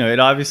think, you know, it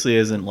obviously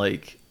isn't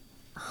like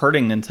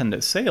hurting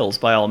Nintendo sales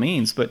by all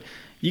means, but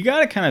you got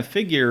to kind of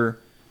figure,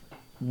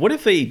 what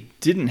if they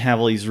didn't have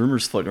all these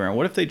rumors floating around?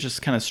 What if they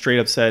just kind of straight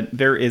up said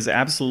there is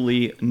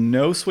absolutely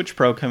no Switch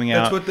Pro coming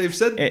out? That's what they've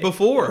said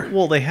before.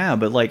 Well, they have,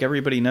 but like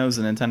everybody knows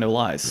that Nintendo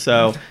lies.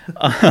 So,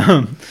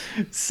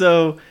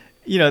 so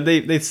you know,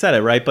 they've said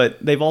it, right?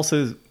 But they've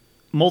also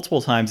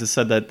multiple times has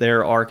said that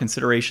there are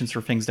considerations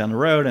for things down the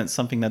road, and it's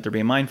something that they're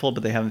being mindful,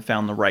 but they haven't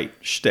found the right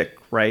shtick,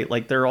 right?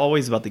 Like, they're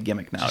always about the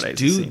gimmick nowadays.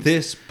 Just do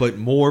this, but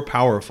more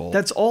powerful.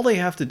 That's all they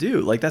have to do.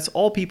 Like, that's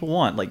all people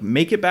want. Like,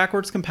 make it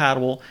backwards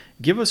compatible.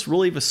 Give us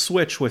really the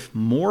Switch with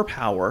more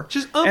power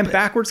and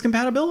backwards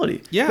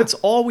compatibility. Yeah. That's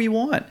all we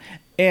want.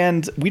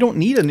 And we don't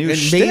need a new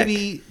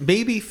shtick.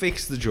 Maybe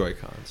fix the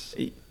Joy-Cons.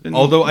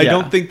 Although I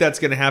don't think that's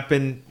going to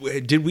happen.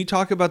 Did we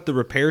talk about the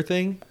repair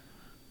thing?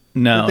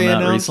 No,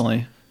 not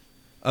recently.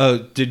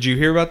 Did you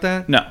hear about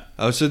that? No.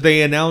 Oh, so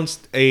they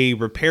announced a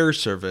repair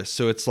service.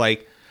 So it's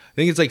like, I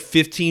think it's like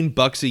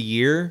 $15 a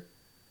year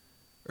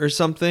or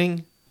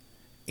something.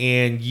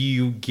 And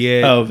you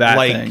get that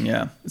like thing,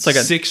 yeah. It's like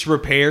 6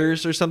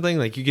 repairs or something.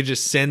 Like, you could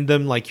just send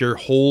them like your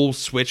whole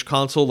Switch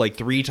console like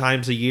 3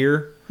 times a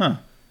year. Huh.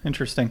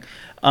 Interesting.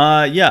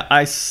 Yeah,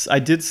 I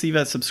did see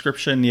that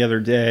subscription the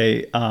other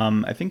day.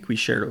 I think we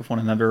shared it with one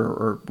another,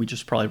 or we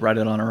just probably read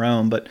it on our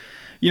own. But,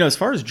 you know, as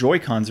far as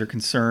Joy-Cons are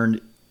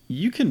concerned,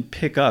 you can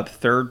pick up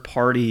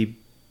third-party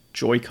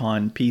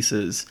Joy-Con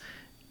pieces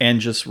and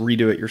just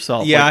redo it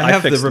yourself. Yeah, like, I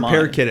have the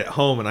repair mine. kit at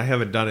home, and I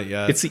haven't done it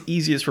yet. It's the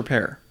easiest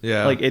repair.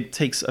 Yeah. Like, it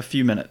takes a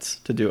few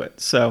minutes to do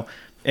it. So,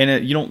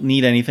 and you don't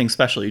need anything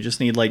special. You just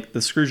need, like,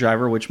 the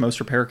screwdriver, which most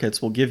repair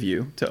kits will give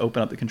you to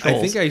open up the controls.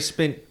 I think I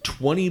spent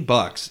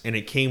 $20, and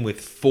it came with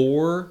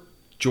 4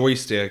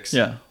 joysticks.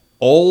 Yeah.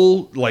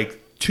 All,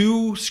 like,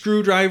 2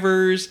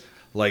 screwdrivers,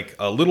 like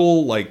a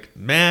little like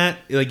mat.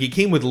 Like, it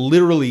came with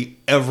literally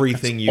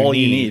everything you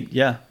need.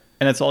 Yeah,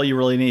 and it's all you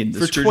really need.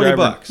 For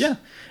 $20. Yeah,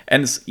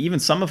 and even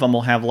some of them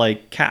will have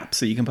like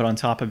caps that you can put on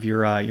top of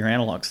your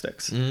analog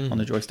sticks on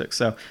the joystick.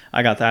 So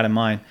I got that in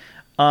mind.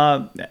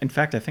 In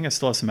fact, I think I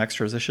still have some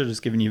extras. I should have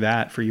just given you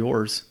that for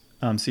yours,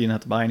 so you didn't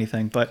have to buy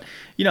anything. But,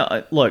 you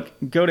know, look,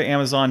 go to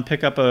Amazon,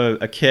 pick up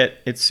a kit.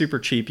 It's super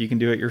cheap. You can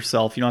do it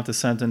yourself. You don't have to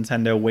send to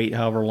Nintendo, wait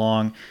however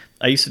long.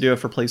 I used to do it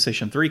for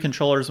PlayStation 3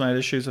 controllers when I had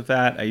issues with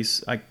that.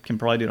 I can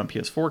probably do it on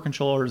PS4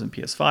 controllers and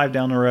PS5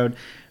 down the road.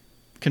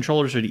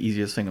 Controllers are the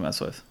easiest thing to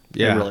mess with.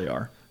 Yeah. They really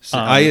are. So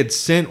I had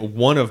sent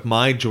one of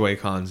my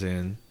Joy-Cons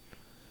in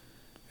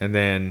and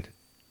then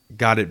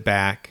got it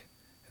back.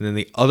 And then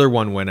the other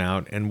one went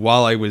out. And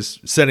while I was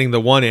setting the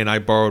one in, I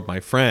borrowed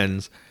my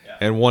friend's. Yeah.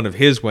 And one of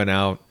his went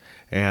out.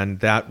 And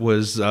that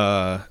was...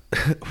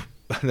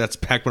 that's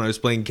back when I was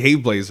playing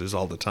Cave Blazers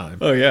all the time.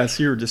 Oh, yeah.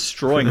 So you were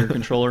destroying your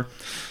controller.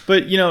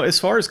 But, you know, as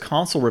far as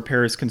console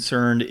repair is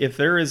concerned, if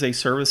there is a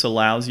service that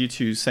allows you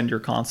to send your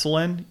console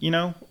in, you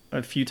know,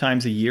 a few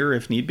times a year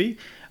if need be,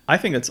 I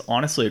think it's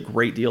honestly a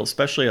great deal,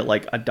 especially at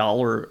like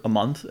 $1 a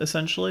month,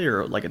 essentially,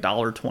 or like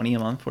 $1.20 a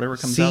month, whatever it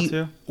comes out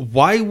to.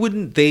 Why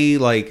wouldn't they,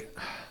 like...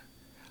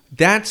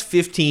 that's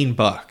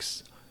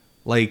 $15.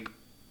 Like,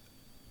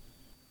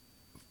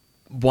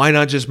 why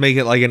not just make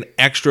it like an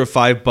extra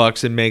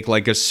 $5 and make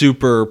like a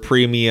super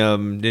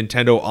premium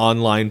Nintendo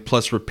Online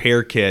plus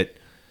repair kit?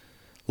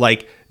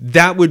 Like,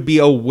 that would be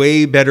a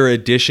way better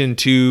addition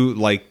to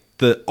like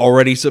the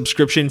already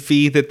subscription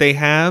fee that they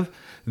have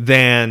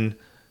than,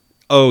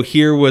 oh,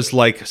 here was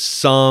like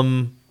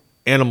some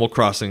Animal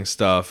Crossing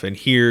stuff and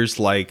here's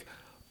like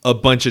a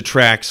bunch of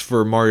tracks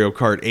for Mario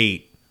Kart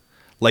 8.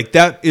 Like,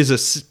 that is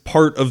a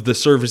part of the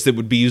service that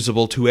would be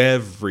usable to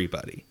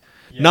everybody.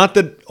 Yeah. Not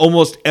that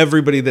almost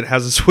everybody that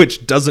has a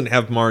Switch doesn't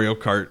have Mario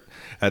Kart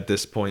at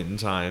this point in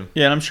time.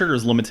 Yeah, and I'm sure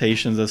there's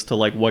limitations as to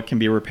like what can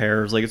be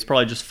repairs. Like, it's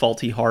probably just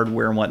faulty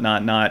hardware and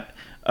whatnot, not,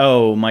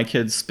 oh, my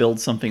kid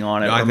spilled something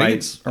on it. No,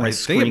 I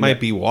think it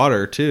might be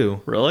water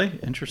too. Really?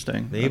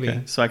 Interesting. Maybe.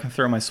 Okay. So I can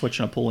throw my Switch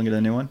in a pool and get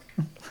a new one?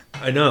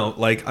 I know.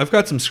 Like, I've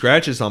got some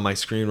scratches on my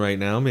screen right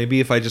now.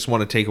 Maybe if I just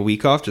want to take a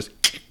week off, just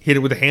hit it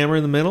with a hammer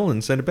in the middle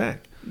and send it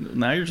back.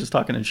 Now you're just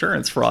talking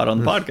insurance fraud on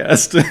the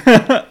podcast.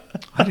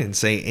 I didn't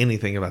say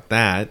anything about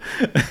that.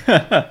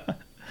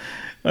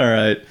 All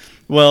right.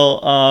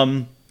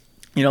 Well,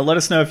 let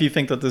us know if you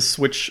think that this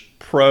Switch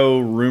Pro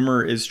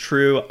rumor is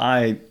true.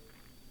 I'm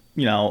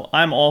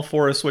all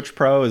for a Switch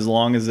Pro as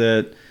long as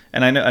it,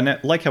 and I know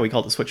like how we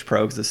call it the Switch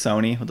Pro because it's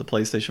Sony with the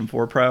PlayStation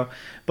 4 Pro,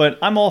 but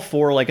I'm all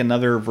for like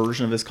another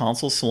version of this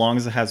console so long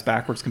as it has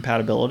backwards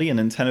compatibility and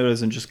Nintendo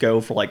doesn't just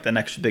go for like the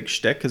next big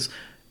shtick, because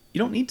you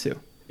don't need to.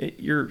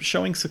 You're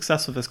showing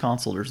success with this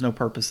console. There's no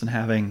purpose in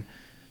having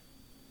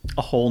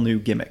a whole new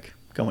gimmick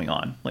going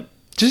on. Like,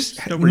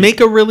 just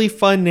make a really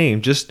fun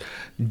name. Just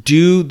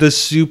do the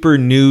super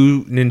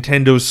new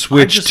Nintendo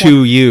Switch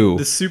to you.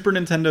 The Super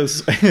Nintendo...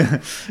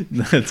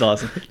 That's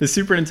awesome. The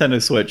Super Nintendo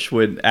Switch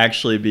would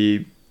actually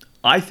be...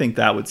 I think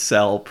that would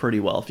sell pretty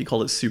well if you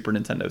called it Super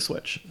Nintendo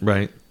Switch.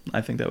 Right.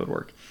 I think that would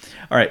work.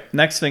 All right,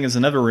 next thing is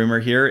another rumor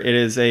here. It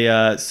is a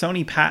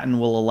Sony patent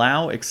will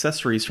allow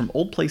accessories from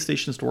old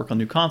PlayStations to work on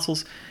new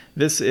consoles.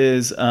 This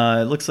is,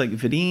 it looks like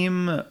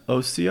Vadim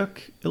Osiuk,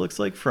 it looks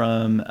like,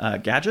 from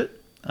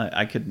Gadget.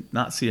 I could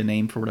not see a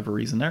name for whatever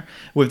reason there.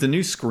 With the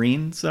new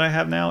screens that I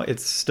have now,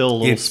 it's still a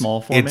little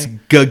small for me. It's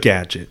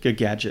Gadget.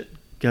 Gadget.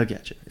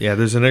 Yeah,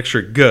 there's an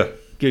extra G.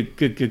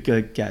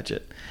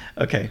 Gadget.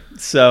 Okay,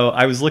 so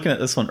I was looking at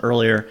this one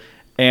earlier,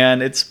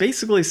 and it's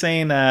basically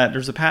saying that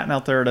there's a patent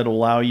out there that will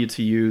allow you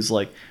to use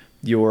like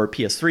your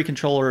PS3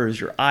 controllers,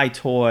 your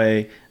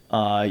iToy,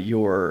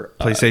 your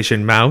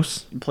PlayStation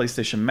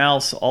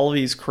mouse, all of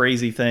these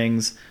crazy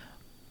things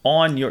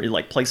on your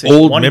like PlayStation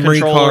old 1 memory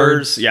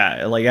controllers, cards.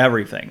 Yeah, like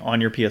everything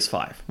on your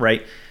PS5,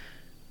 right?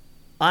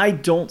 I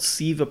don't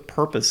see the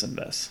purpose in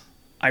this.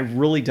 I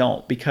really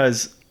don't,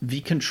 because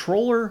the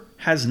controller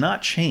has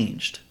not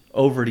changed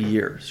over the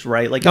years,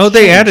 right? Like,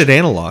 they added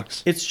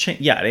analogs. It's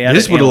changed. Yeah, they added.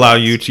 This would allow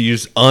you to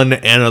use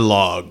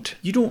unanalogged.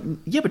 You don't.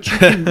 Yeah, but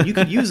you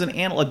could use a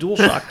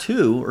DualShock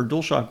 2 or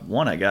DualShock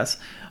 1, I guess,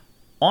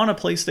 on a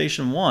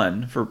PlayStation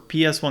 1 for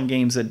PS1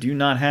 games that do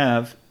not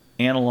have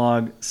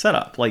analog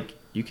setup. Like,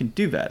 you can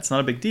do that. It's not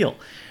a big deal.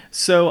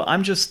 So I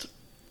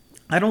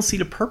don't see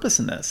the purpose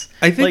in this.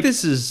 I think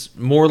this is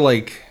more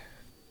like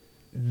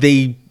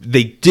they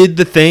did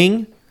the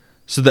thing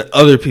so that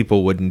other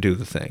people wouldn't do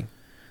the thing.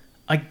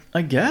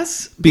 I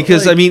guess.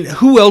 Because, I mean,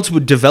 who else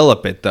would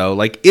develop it, though?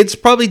 Like, it's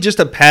probably just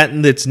a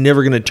patent that's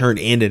never going to turn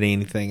into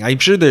anything. I'm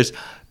sure there's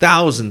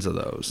thousands of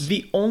those.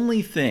 The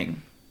only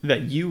thing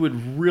that you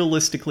would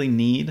realistically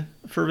need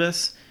for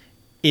this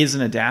is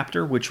an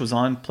adapter, which was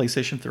on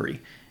PlayStation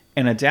 3.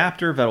 An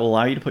adapter that will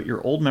allow you to put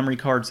your old memory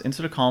cards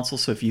into the console.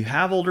 So if you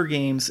have older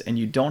games and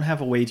you don't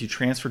have a way to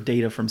transfer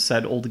data from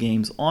said old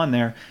games on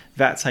there,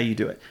 that's how you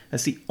do it.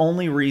 That's the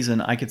only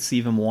reason I could see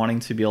them wanting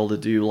to be able to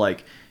do,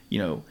 like,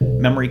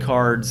 memory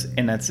cards,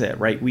 and that's it,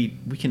 right? We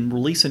can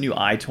release a new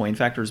iToy. In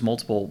fact, there's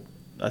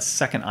a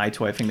second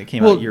iToy, I think, that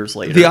came out years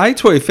later. The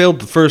iToy failed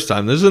the first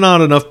time. There's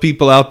not enough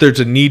people out there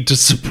to need to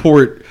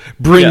support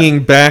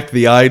bringing back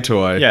the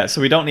iToy. Yeah,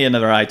 so we don't need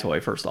another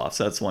iToy, first off.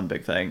 So that's one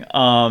big thing.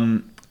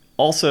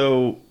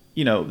 Also,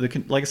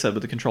 like I said,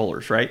 with the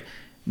controllers, right?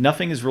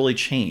 Nothing has really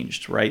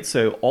changed, right?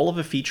 So all of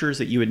the features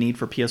that you would need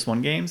for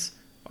PS1 games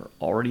are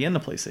already in the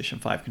PlayStation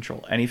 5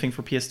 controller. Anything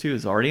for PS2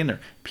 is already in there.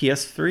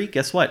 PS3,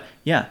 guess what?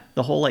 Yeah,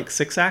 the whole like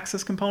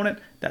 6-axis component,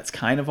 that's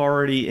kind of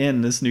already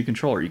in this new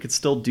controller. You could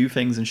still do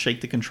things and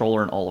shake the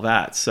controller and all of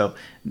that. So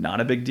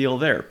not a big deal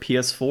there.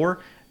 PS4,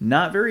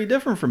 not very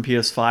different from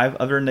PS5,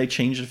 other than they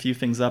changed a few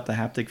things up, the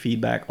haptic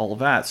feedback, all of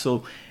that.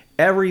 So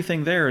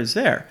everything there is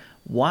there.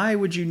 Why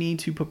would you need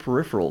to put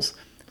peripherals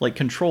like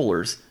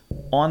controllers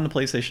on the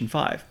PlayStation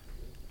 5?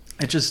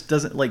 It just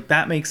doesn't, like,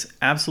 that makes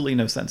absolutely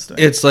no sense to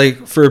me. It's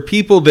like, for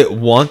people that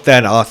want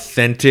that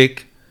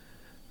authentic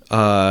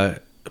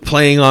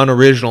playing on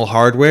original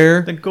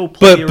hardware, then go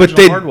play the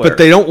original hardware. But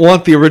they don't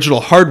want the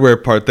original hardware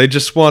part. They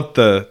just want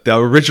the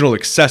original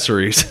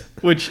accessories.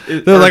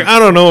 They're like, I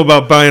don't know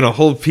about buying a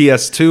whole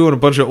PS2 and a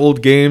bunch of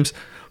old games,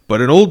 But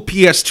an old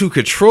PS2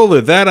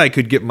 controller, that I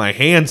could get my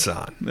hands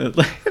on.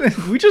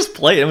 We just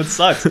played it. It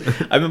sucks.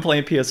 I've been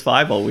playing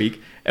PS5 all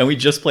week, and we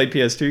just played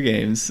PS2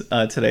 games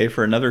today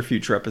for another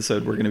future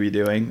episode we're going to be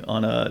doing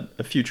on a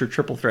future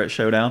Triple Threat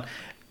Showdown.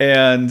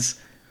 And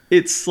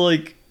it's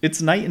like,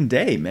 it's night and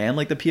day, man.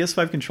 Like, the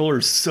PS5 controller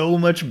is so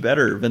much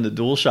better than the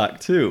DualShock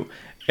 2.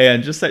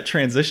 And just that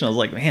transition, I was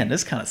like, man,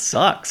 this kind of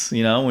sucks,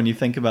 you know, when you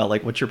think about,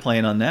 like, what you're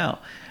playing on now.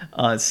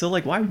 So,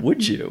 like, why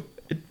would you?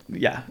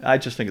 Yeah, I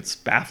just think it's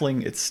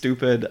baffling. It's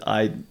stupid.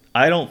 I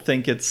don't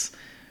think it's...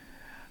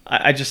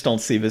 I just don't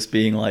see this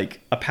being, like,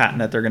 a patent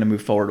that they're going to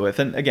move forward with.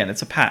 And, again,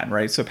 it's a patent,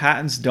 right? So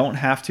patents don't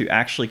have to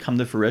actually come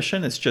to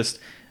fruition. It's just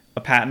a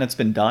patent that's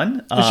been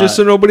done. It's just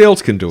so nobody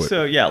else can do it.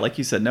 So, yeah, like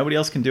you said, nobody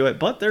else can do it,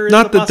 but there is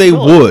Not a that they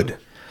possibility.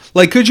 would.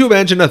 Like, could you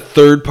imagine a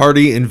third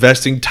party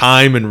investing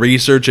time and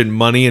research and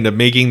money into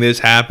making this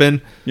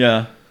happen?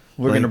 Yeah.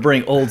 We're going to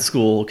bring old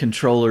school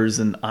controllers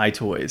and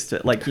iToys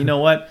to, like, you know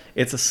what?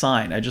 It's a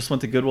sign. I just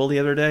went to Goodwill the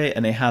other day,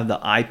 and they have the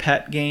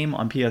iPet game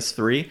on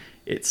PS3.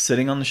 It's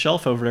sitting on the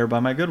shelf over there by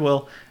my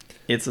Goodwill.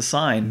 It's a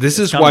sign. This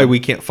is why we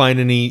can't find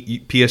any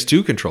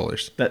PS2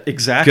 controllers.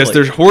 Exactly. Because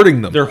they're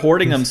hoarding them. They're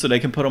hoarding them so they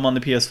can put them on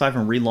the PS5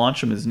 and relaunch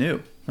them as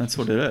new. That's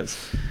what it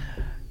is.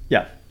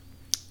 Yeah.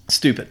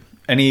 Stupid.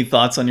 Any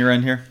thoughts on your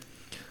end here?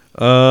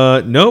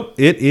 Nope.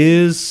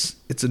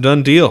 It's a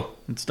done deal.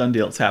 It's a done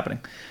deal. It's happening.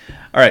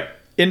 All right.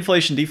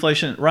 Inflation,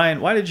 deflation. Ryan,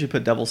 why did you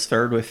put Devil's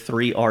Third with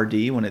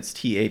 3RD when it's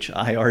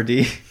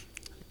THIRD?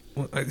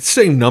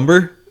 Same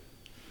number.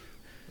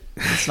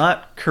 It's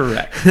not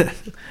correct.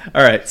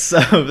 All right.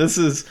 So this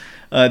is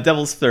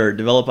Devil's Third,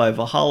 developed by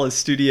Valhalla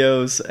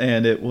Studios,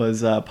 and it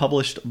was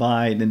published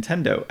by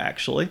Nintendo,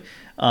 actually.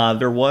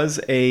 There was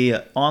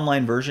a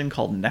online version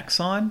called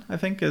Nexon, I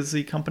think, is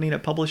the company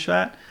that published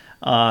that.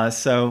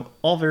 So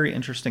all very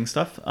interesting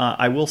stuff.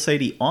 I will say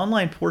the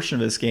online portion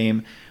of this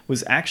game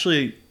was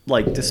actually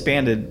like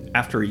disbanded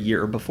after a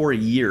year, before a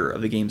year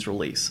of the game's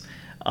release.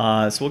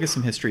 So we'll get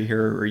some history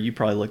here, or you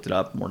probably looked it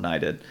up more than I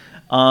did.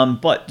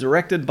 But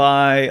directed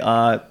by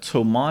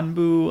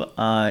Tomonobu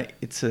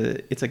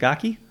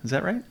Itagaki, is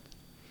that right?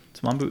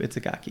 Tomonobu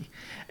Itagaki.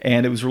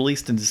 And it was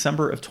released in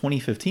December of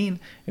 2015.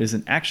 It is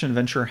an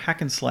action-adventure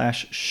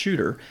hack-and-slash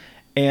shooter.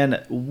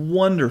 And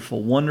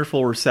wonderful,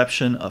 wonderful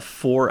reception of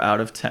 4 out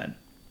of 10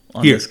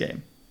 on this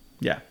game.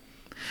 Yeah.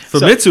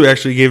 Famitsu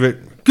actually gave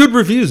it good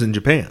reviews in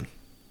Japan.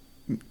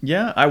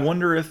 Yeah, I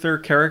wonder if their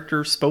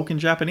character spoke in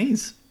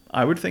Japanese.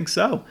 I would think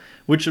so,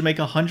 which would make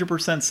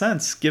 100%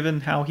 sense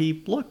given how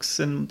he looks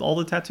and all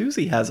the tattoos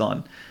he has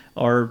on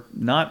are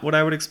not what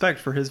I would expect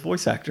for his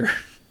voice actor.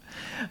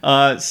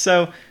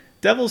 So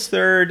Devil's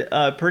Third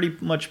pretty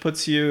much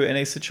puts you in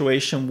a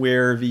situation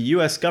where the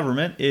U.S.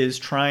 government is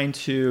trying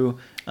to,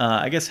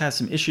 I guess, has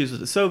some issues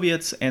with the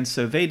Soviets, and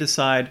so they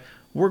decide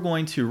we're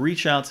going to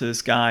reach out to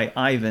this guy,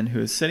 Ivan,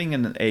 who is sitting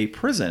in a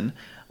prison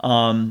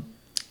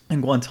in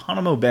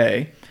Guantanamo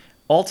Bay,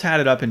 all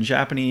tatted up in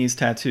Japanese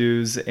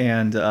tattoos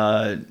and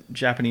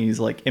Japanese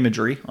like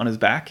imagery on his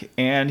back,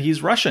 and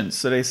he's Russian.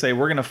 So they say,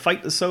 we're going to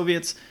fight the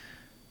Soviets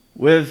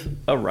with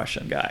a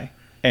Russian guy.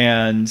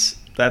 And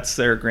that's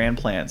their grand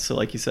plan. So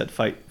like you said,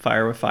 fight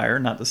fire with fire.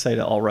 Not to say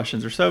that all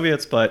Russians are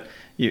Soviets, but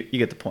you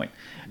get the point.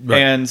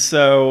 Right. And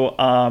so,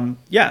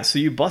 so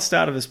you bust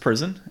out of his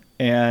prison,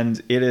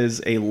 and it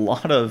is a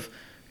lot of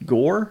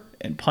gore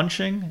and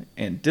punching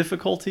and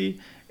difficulty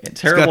and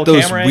terrible camera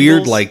angles. It's got those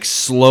weird, like,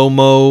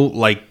 slow-mo,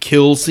 like,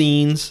 kill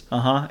scenes.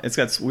 It's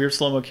got weird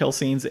slow-mo kill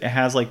scenes. It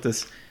has, like,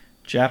 this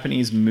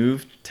Japanese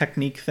move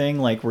technique thing,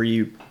 like, where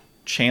you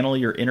channel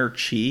your inner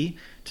chi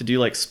to do,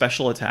 like,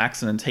 special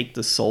attacks and then take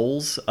the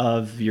souls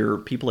of your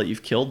people that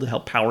you've killed to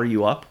help power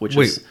you up, which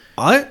is... Wait,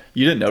 what?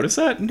 You didn't notice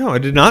that? No, I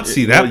did not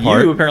see that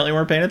part. You apparently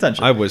weren't paying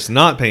attention. I was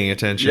not paying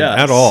attention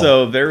at all.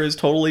 So there is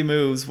totally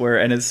moves where,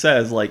 and it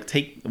says, like,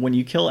 when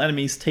you kill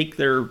enemies, take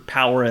their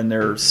power and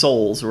their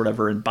souls or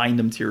whatever and bind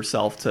them to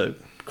yourself to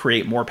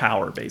create more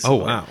power, basically.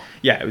 Oh, wow.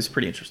 Yeah, it was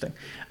pretty interesting.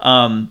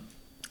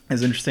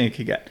 As interesting as it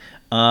could get.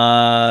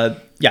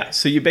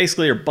 So you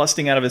basically are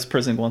busting out of his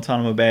prison,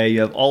 Guantanamo Bay.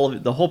 You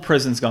have the whole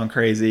prison's gone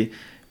crazy.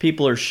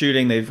 People are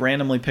shooting. They've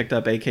randomly picked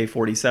up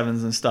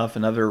AK-47s and stuff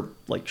and other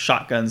like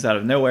shotguns out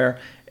of nowhere.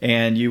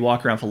 And you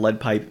walk around with a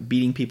lead pipe,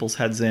 beating people's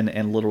heads in,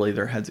 and literally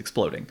their heads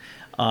exploding.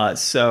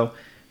 So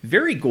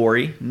very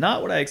gory.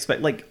 Not what I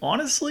expect. Like,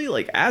 honestly,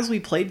 like as we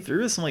played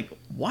through this, I'm like,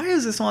 why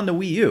is this on the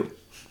Wii U?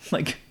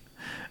 Like,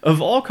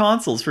 of all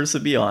consoles for this to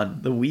be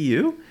on, the Wii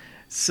U?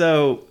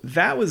 So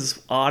that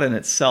was odd in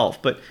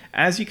itself. But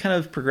as you kind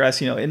of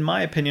progress, in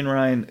my opinion,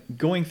 Ryan,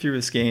 going through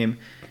this game,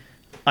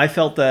 I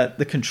felt that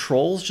the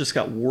controls just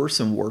got worse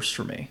and worse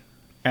for me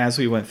as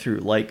we went through.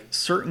 Like,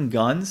 certain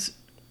guns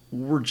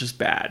were just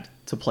bad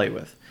to play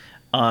with.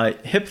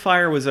 Hip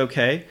fire was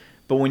okay,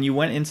 but when you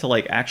went into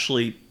like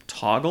actually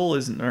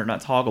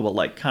not toggle, but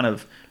like kind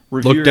of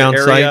review look down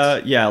area,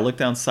 sights. Yeah, look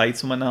down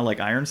sights and whatnot, like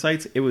iron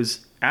sights. It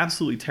was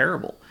absolutely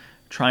terrible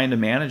trying to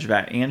manage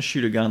that and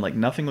shoot a gun. Like,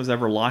 nothing was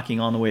ever locking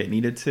on the way it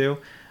needed to.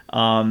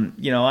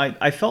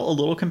 I felt a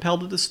little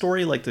compelled to the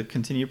story, like to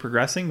continue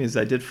progressing, because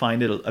I did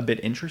find it a bit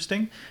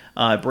interesting,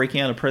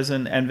 breaking out of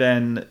prison and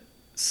then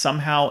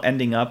somehow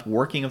ending up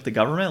working with the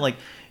government. Like,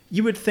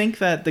 you would think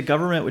that the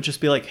government would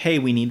just be like, hey,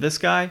 we need this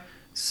guy,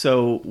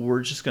 so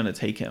we're just going to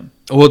take him.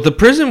 Well, the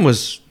prison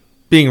was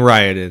being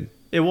rioted.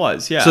 It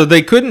was, yeah. So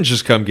they couldn't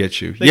just come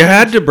get you. You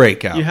had to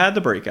break out. You had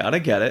to break out. I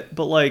get it.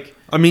 But like,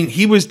 I mean,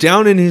 he was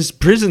down in his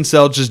prison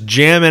cell just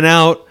jamming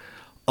out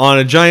on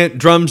a giant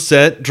drum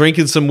set,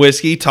 drinking some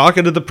whiskey,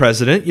 talking to the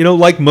president,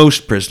 like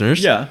most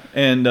prisoners. Yeah.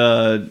 And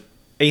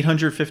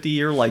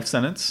 850-year life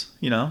sentence,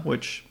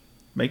 which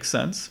makes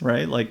sense,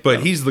 right? Like,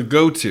 but he's the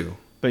go-to.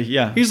 But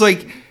yeah. He's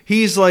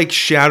like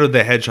Shadow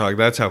the Hedgehog.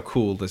 That's how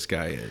cool this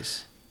guy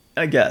is.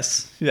 I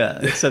guess. Yeah.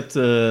 Except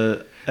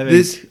I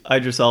think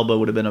Idris Elba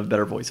would have been a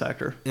better voice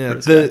actor. Yeah,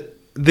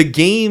 the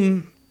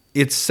game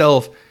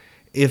itself,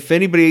 if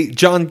anybody,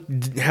 John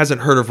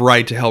hasn't heard of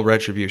Ride to Hell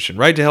Retribution.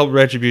 Ride to Hell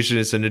Retribution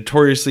is a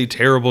notoriously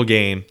terrible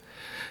game.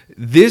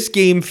 This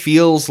game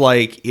feels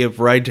like if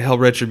Ride to Hell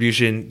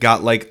Retribution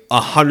got like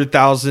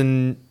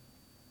 $100,000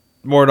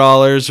 more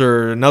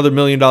or another $1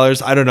 million,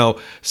 I don't know,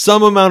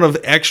 some amount of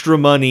extra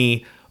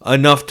money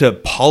enough to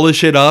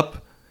polish it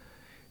up,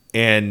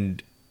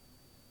 and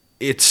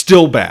it's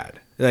still bad.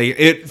 Like,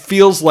 it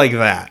feels like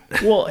that.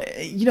 Well,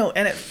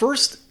 and at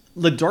first,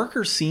 the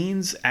darker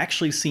scenes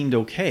actually seemed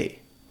okay.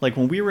 Like,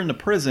 when we were in the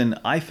prison,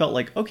 I felt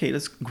like, okay,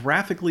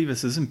 graphically,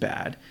 this isn't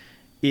bad.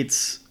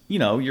 It's,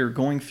 you're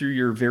going through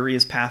your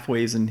various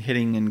pathways and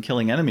hitting and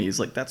killing enemies.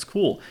 Like, that's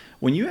cool.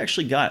 When you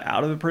actually got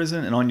out of the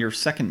prison and on your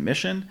second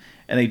mission,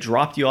 and they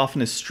dropped you off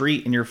in the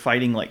street and you're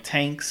fighting, like,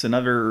 tanks and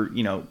other,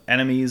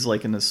 enemies,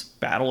 like, in this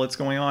battle that's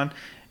going on,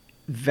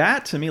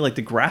 that, to me, like,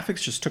 the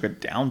graphics just took a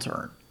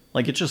downturn.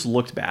 Like, it just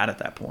looked bad at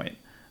that point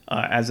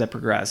as that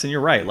progressed. And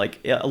you're right. Like,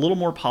 a little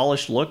more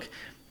polished look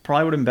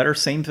probably would have been better.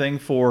 Same thing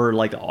for,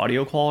 like, the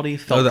audio quality.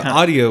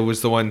 Audio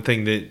was the one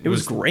thing that... It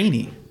was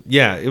grainy.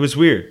 Yeah, it was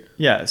weird.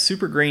 Yeah,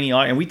 super grainy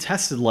audio. And we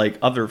tested, like,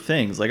 other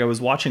things. Like, I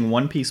was watching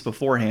One Piece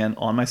beforehand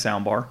on my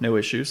soundbar. No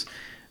issues.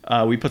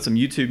 We put some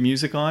YouTube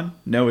music on.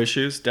 No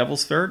issues.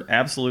 Devil's Third.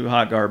 Absolute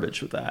hot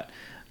garbage with that.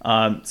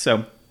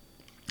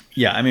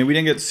 Yeah, I mean, we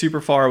didn't get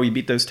super far. We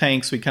beat those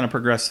tanks. We kind of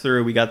progressed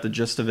through. We got the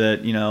gist of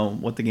it,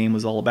 what the game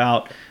was all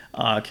about.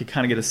 Could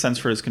kind of get a sense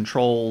for his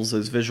controls,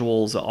 his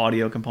visuals, the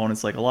audio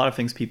components, like a lot of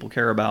things people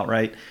care about,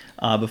 right,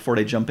 before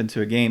they jump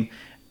into a game.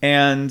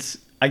 And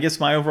I guess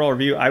my overall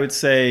review, I would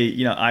say,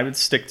 I would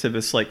stick to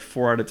this, like,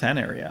 4 out of 10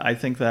 area. I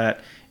think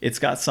that it's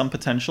got some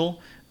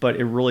potential, but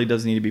it really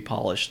does need to be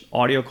polished.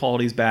 Audio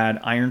quality is bad.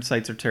 Iron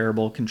sights are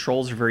terrible.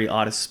 Controls are very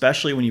odd,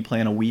 especially when you play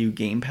on a Wii U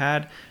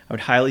gamepad. I would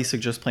highly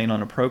suggest playing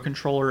on a Pro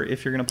controller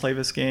if you're going to play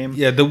this game.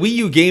 Yeah, the Wii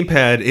U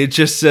gamepad, it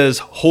just says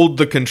hold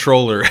the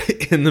controller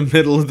in the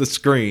middle of the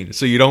screen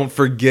so you don't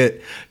forget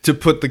to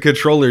put the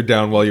controller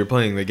down while you're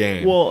playing the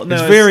game. Well, no,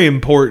 it's very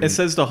important. It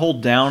says to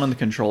hold down on the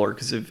controller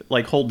because if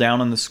hold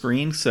down on the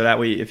screen, so that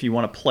way if you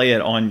want to play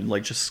it on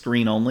like just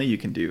screen only, you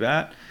can do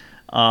that.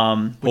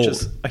 Which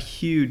is a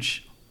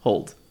huge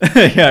hold.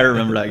 Yeah, I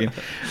remember that game.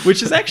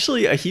 Which is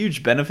actually a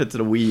huge benefit to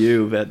the Wii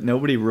U that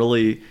nobody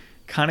really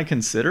kind of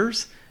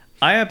considers.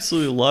 I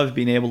absolutely love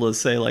being able to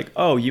say, like,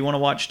 oh, you want to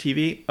watch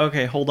TV?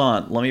 Okay, hold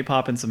on. Let me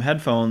pop in some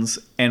headphones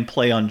and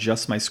play on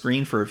just my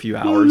screen for a few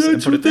hours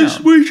and put it down. That's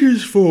what the Switch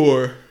is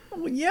for.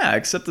 Well, yeah,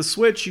 except the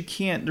Switch, you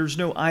can't, there's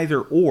no either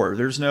or.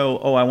 There's no,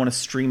 oh, I want to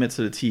stream it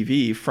to the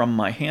TV from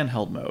my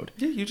handheld mode.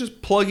 Yeah, you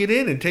just plug it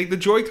in and take the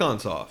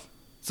Joy-Cons off.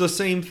 It's the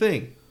same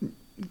thing.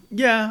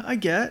 Yeah, I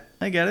get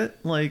it.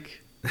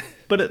 Like,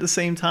 but at the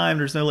same time,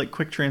 there's no, like,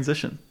 quick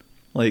transition.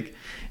 Like,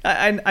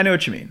 I know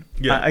what you mean.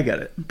 Yeah. I get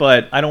it.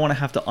 But I don't want to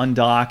have to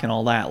undock and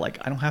all that. Like,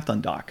 I don't have to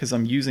undock because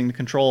I'm using the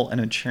control and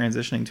then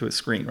transitioning to a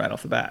screen right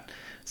off the bat.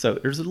 So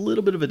there's a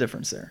little bit of a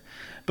difference there.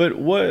 But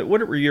what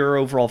were your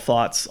overall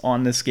thoughts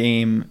on this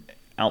game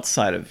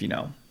outside of,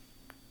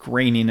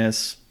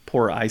 graininess,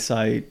 poor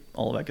eyesight,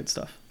 all of that good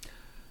stuff?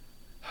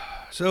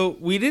 So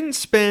we didn't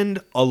spend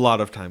a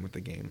lot of time with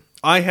the game.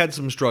 I had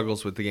some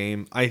struggles with the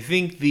game. I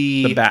think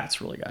the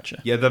bats really got you.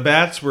 Yeah, the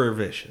bats were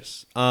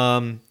vicious.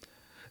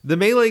 The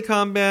melee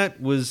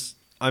combat was,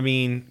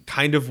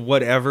 kind of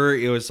whatever.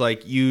 It was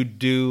like you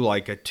do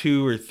like a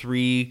 2 or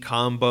 3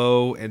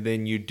 combo, and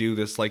then you do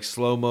this like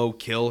slow-mo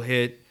kill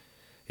hit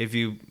if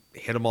you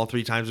hit them all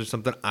 3 times or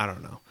something. I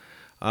don't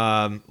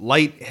know.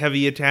 Light,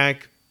 heavy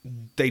attack,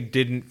 they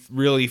didn't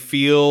really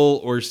feel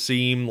or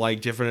seem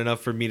like different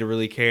enough for me to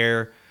really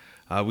care.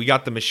 We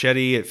got the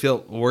machete. It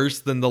felt worse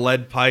than the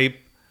lead pipe.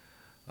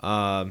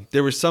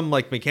 There was some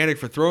like mechanic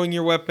for throwing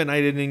your weapon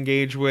I didn't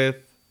engage with.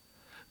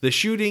 The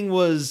shooting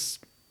was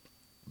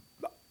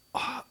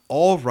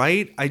all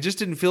right. I just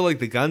didn't feel like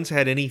the guns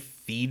had any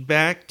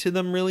feedback to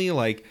them, really.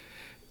 Like,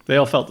 they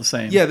all felt the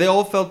same. Yeah, they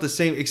all felt the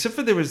same, except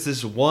for there was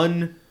this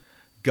one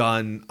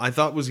gun I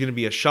thought was going to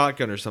be a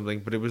shotgun or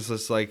something, but it was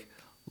this like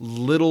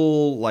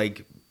little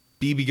like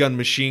BB gun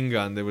machine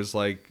gun that was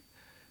like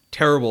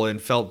terrible and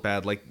felt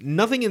bad. Like,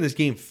 nothing in this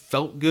game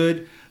felt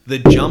good. The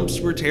jumps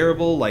were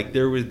terrible. Like,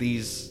 there were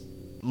these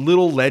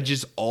little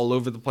ledges all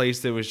over the place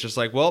that was just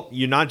like, well,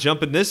 you're not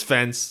jumping this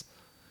fence.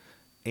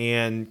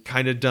 And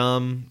kind of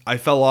dumb. I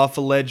fell off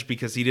a ledge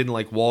because he didn't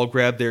like wall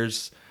grab.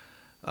 There's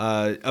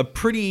a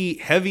pretty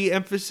heavy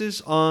emphasis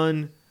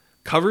on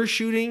cover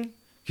shooting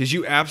because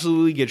you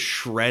absolutely get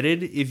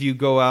shredded if you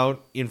go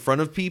out in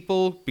front of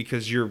people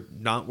because you're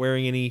not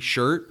wearing any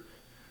shirt,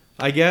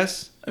 I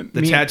guess.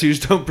 The tattoos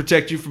don't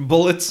protect you from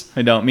bullets.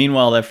 I don't.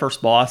 Meanwhile, that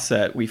first boss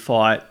that we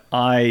fought,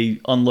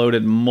 I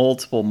unloaded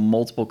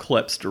multiple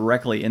clips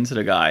directly into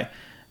the guy.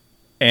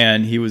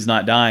 And he was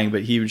not dying,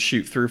 but he would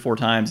shoot 3 or 4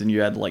 times, and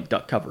you had to like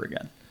duck cover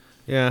again.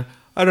 Yeah,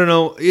 I don't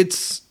know.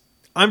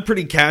 I'm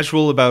pretty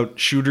casual about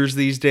shooters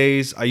these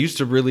days. I used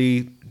to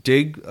really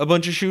dig a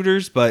bunch of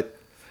shooters, but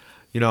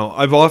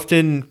I've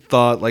often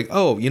thought like,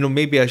 oh,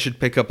 maybe I should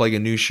pick up like a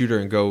new shooter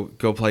and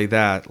go play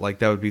that. Like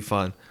that would be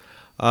fun.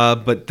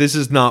 But this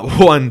is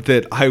not one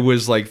that I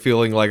was like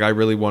feeling like I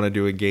really wanted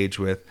to engage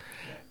with.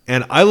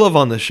 And I love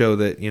on the show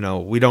that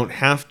we don't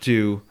have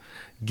to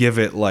give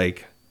it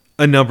like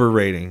a number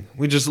rating.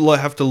 We just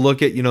have to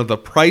look at, the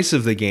price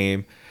of the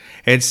game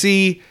and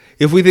see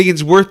if we think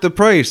it's worth the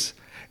price.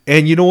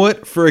 And you know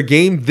what? For a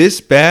game this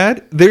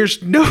bad,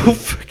 there's no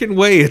freaking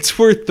way it's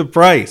worth the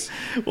price.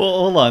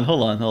 Well,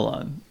 hold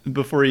on.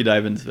 Before you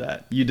dive into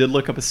that, you did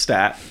look up a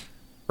stat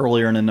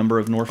earlier in a number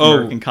of North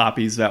American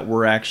copies that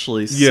were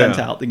actually sent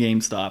out to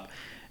GameStop.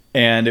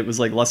 And it was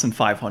like less than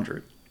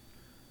 500.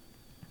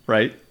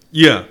 Right?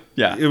 Yeah.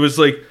 Yeah. It was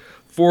like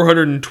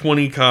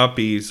 420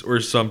 copies or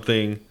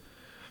something.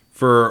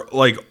 For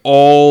like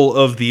all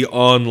of the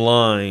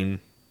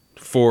online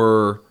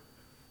for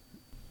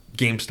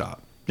GameStop.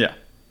 Yeah.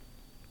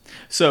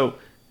 So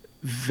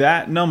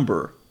that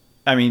number,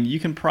 I mean, you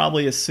can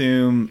probably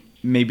assume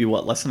maybe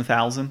less than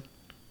 1,000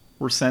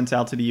 were sent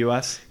out to the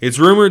U.S. It's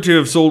rumored to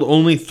have sold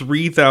only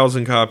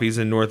 3,000 copies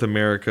in North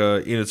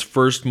America in its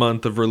first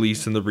month of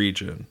release in the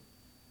region.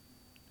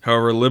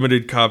 However,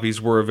 limited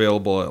copies were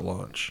available at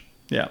launch.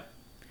 Yeah.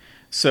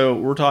 So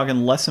we're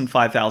talking less than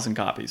 5,000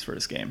 copies for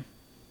this game.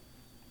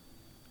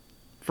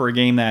 For a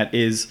game that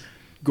is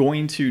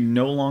going to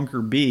no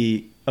longer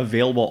be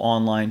available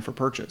online for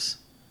purchase.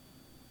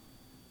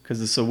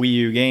 Because it's a Wii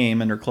U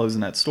game and they're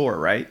closing that store,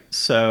 right?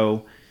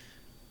 So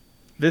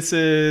this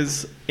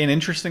is an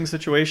interesting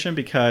situation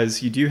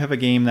because you do have a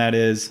game that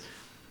is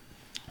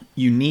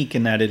unique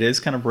in that it is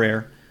kind of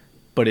rare,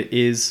 but it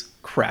is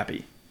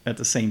crappy at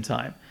the same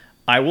time.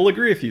 I will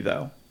agree with you,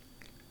 though.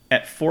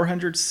 At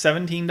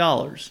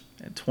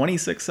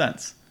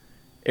 $417.26,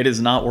 it is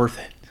not worth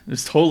it.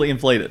 It's totally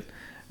inflated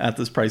at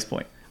this price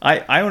point.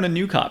 I own a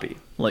new copy,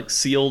 like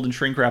sealed and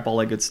shrink wrap, all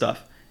that good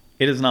stuff.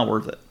 It is not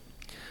worth it.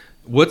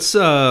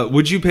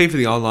 Would you pay for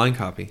the online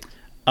copy?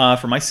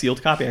 For my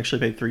sealed copy, I actually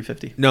paid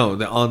 $350. No,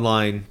 the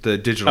online, the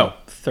digital. Oh,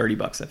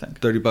 $30, I think.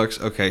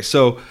 $30. Okay,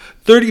 so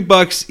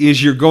 $30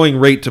 is your going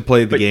rate to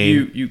play the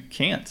game. But you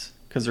can't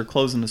because they're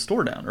closing the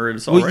store down, or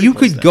it's already. Well, you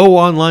could go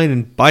online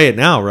and buy it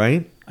now,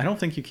 right? I don't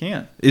think you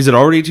can. Is it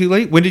already too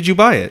late? When did you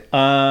buy it?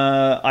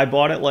 I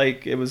bought it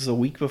like it was a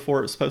week before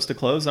it was supposed to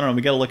close. I don't know.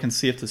 We got to look and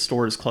see if the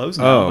store is closed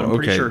now, but I'm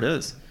pretty sure it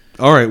is.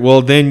 All right.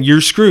 Well, then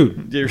you're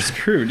screwed. You're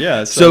screwed.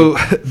 Yeah. So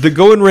the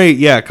going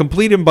rate,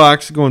 complete in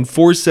box going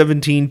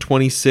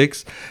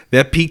 $417.26.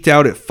 That peaked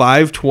out at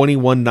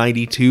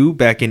 $521.92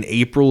 back in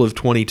April of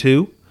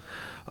 22.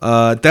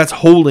 That's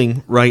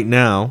holding right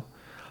now.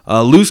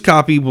 Loose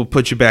copy will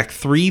put you back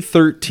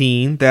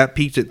 $313. That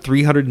peaked at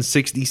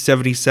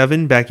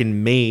 $360.77 back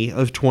in May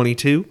of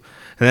 22,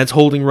 and that's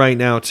holding right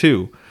now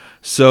too.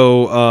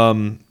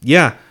 So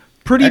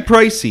pretty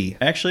pricey.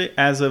 Actually,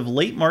 as of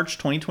late March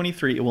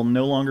 2023, it will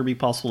no longer be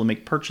possible to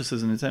make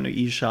purchases in Nintendo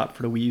eShop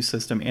for the Wii U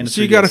system and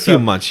so you got a few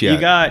months yet.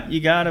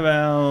 You got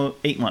about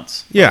 8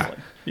 months. Yeah. Roughly.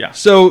 Yeah.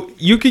 So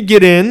you could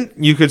get in,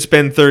 you could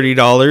spend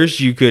 $30,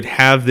 you could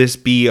have this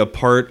be a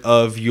part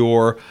of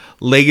your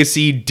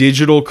legacy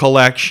digital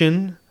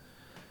collection,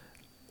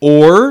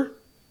 or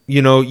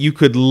you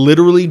could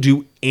literally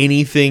do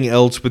anything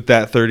else with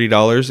that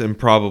 $30 and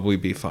probably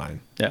be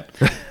fine. Yeah.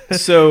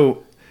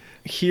 So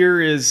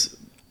here is,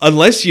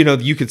 unless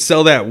you could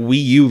sell that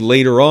Wii U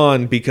later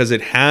on because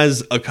it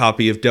has a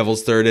copy of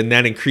Devil's Third and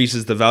that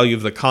increases the value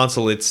of the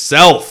console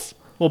itself.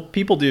 Well,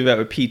 people do that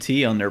with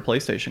PT on their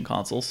PlayStation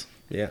consoles.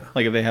 Yeah.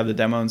 Like if they have the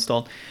demo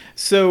installed.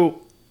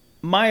 So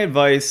my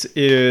advice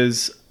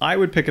is I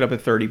would pick it up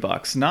at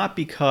 $30, not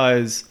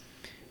because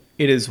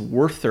it is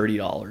worth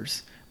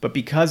 $30, but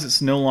because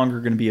it's no longer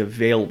going to be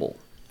available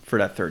for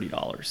that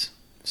 $30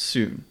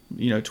 soon,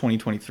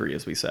 2023,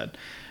 as we said.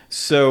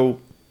 So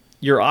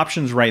your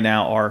options right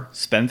now are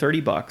spend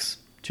 $30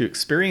 to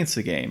experience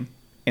the game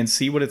and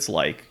see what it's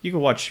like. You can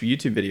watch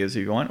YouTube videos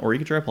if you want, or you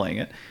can try playing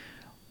it,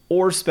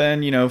 or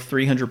spend,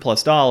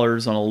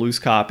 $300+ on a loose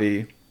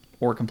copy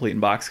or complete in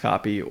box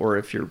copy, or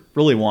if you're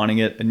really wanting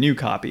it, a new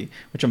copy,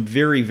 which I'm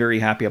very, very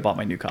happy I bought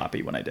my new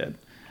copy when I did.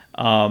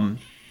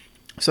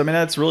 So,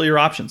 that's really your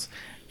options.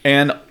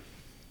 And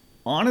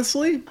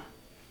honestly,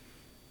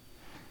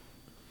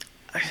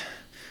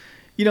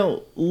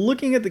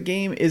 looking at the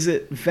game, is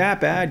it that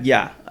bad?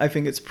 Yeah, I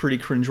think it's pretty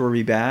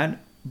cringeworthy bad.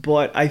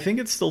 but I think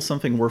it's still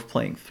something worth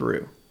playing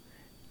through.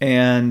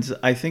 And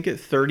I think at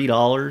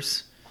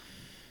 $30,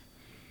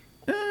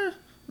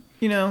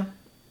 you know,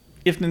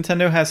 if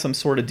Nintendo has some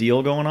sort of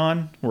deal going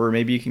on where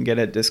maybe you can get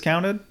it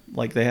discounted,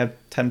 like they have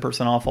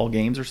 10% off all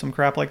games or some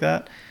crap like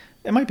that,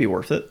 it might be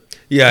worth it.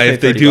 Yeah,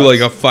 if they do like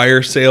a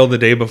fire sale the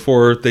day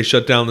before they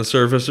shut down the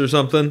service or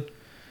something.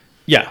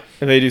 Yeah,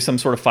 if they do some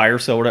sort of fire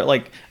sale, or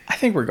like, I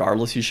think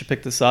regardless, you should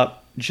pick this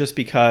up just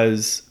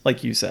because,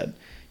 like you said,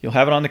 you'll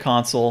have it on the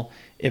console.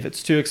 If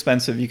it's too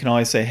expensive, you can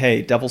always say,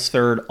 hey, Devil's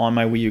Third on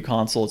my Wii U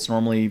console, it's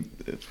normally,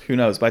 who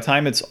knows, by the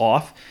time it's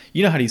off,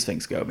 you know how these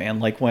things go, man.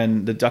 Like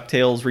when the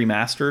DuckTales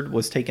Remastered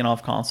was taken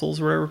off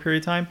consoles or whatever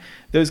period of time,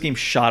 those games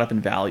shot up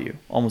in value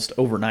almost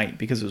overnight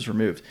because it was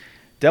removed.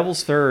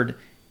 Devil's Third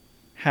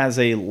has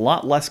a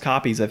lot less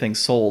copies, I think,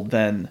 sold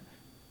than,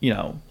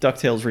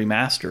 DuckTales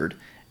Remastered,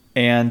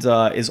 and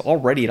is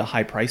already at a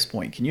high price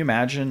point. Can you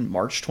imagine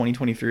March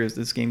 2023 as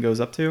this game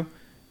goes up to?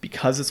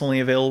 Because it's only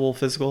available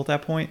physical at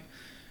that point.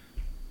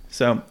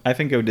 So I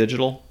think go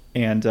digital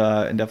and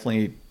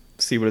definitely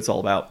see what it's all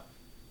about.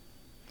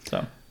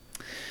 So,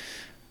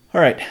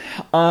 all right.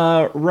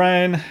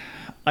 Ryan,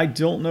 I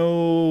don't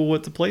know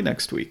what to play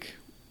next week.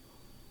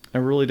 I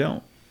really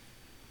don't.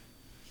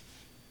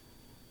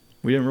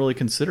 We didn't really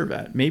consider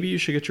that. Maybe you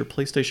should get your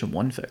PlayStation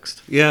 1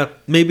 fixed. Yeah,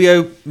 maybe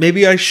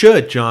I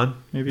should,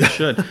 John. Maybe you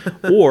should.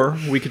 Or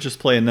we could just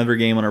play another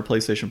game on our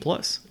PlayStation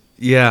Plus.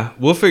 Yeah,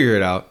 we'll figure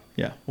it out.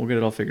 Yeah, we'll get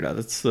it all figured out.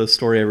 That's the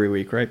story every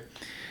week, right?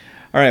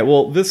 All right,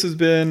 well, this has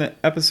been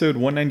episode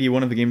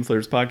 191 of the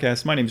Deflators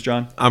podcast. My name's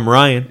John. I'm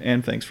Ryan.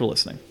 And thanks for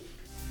listening.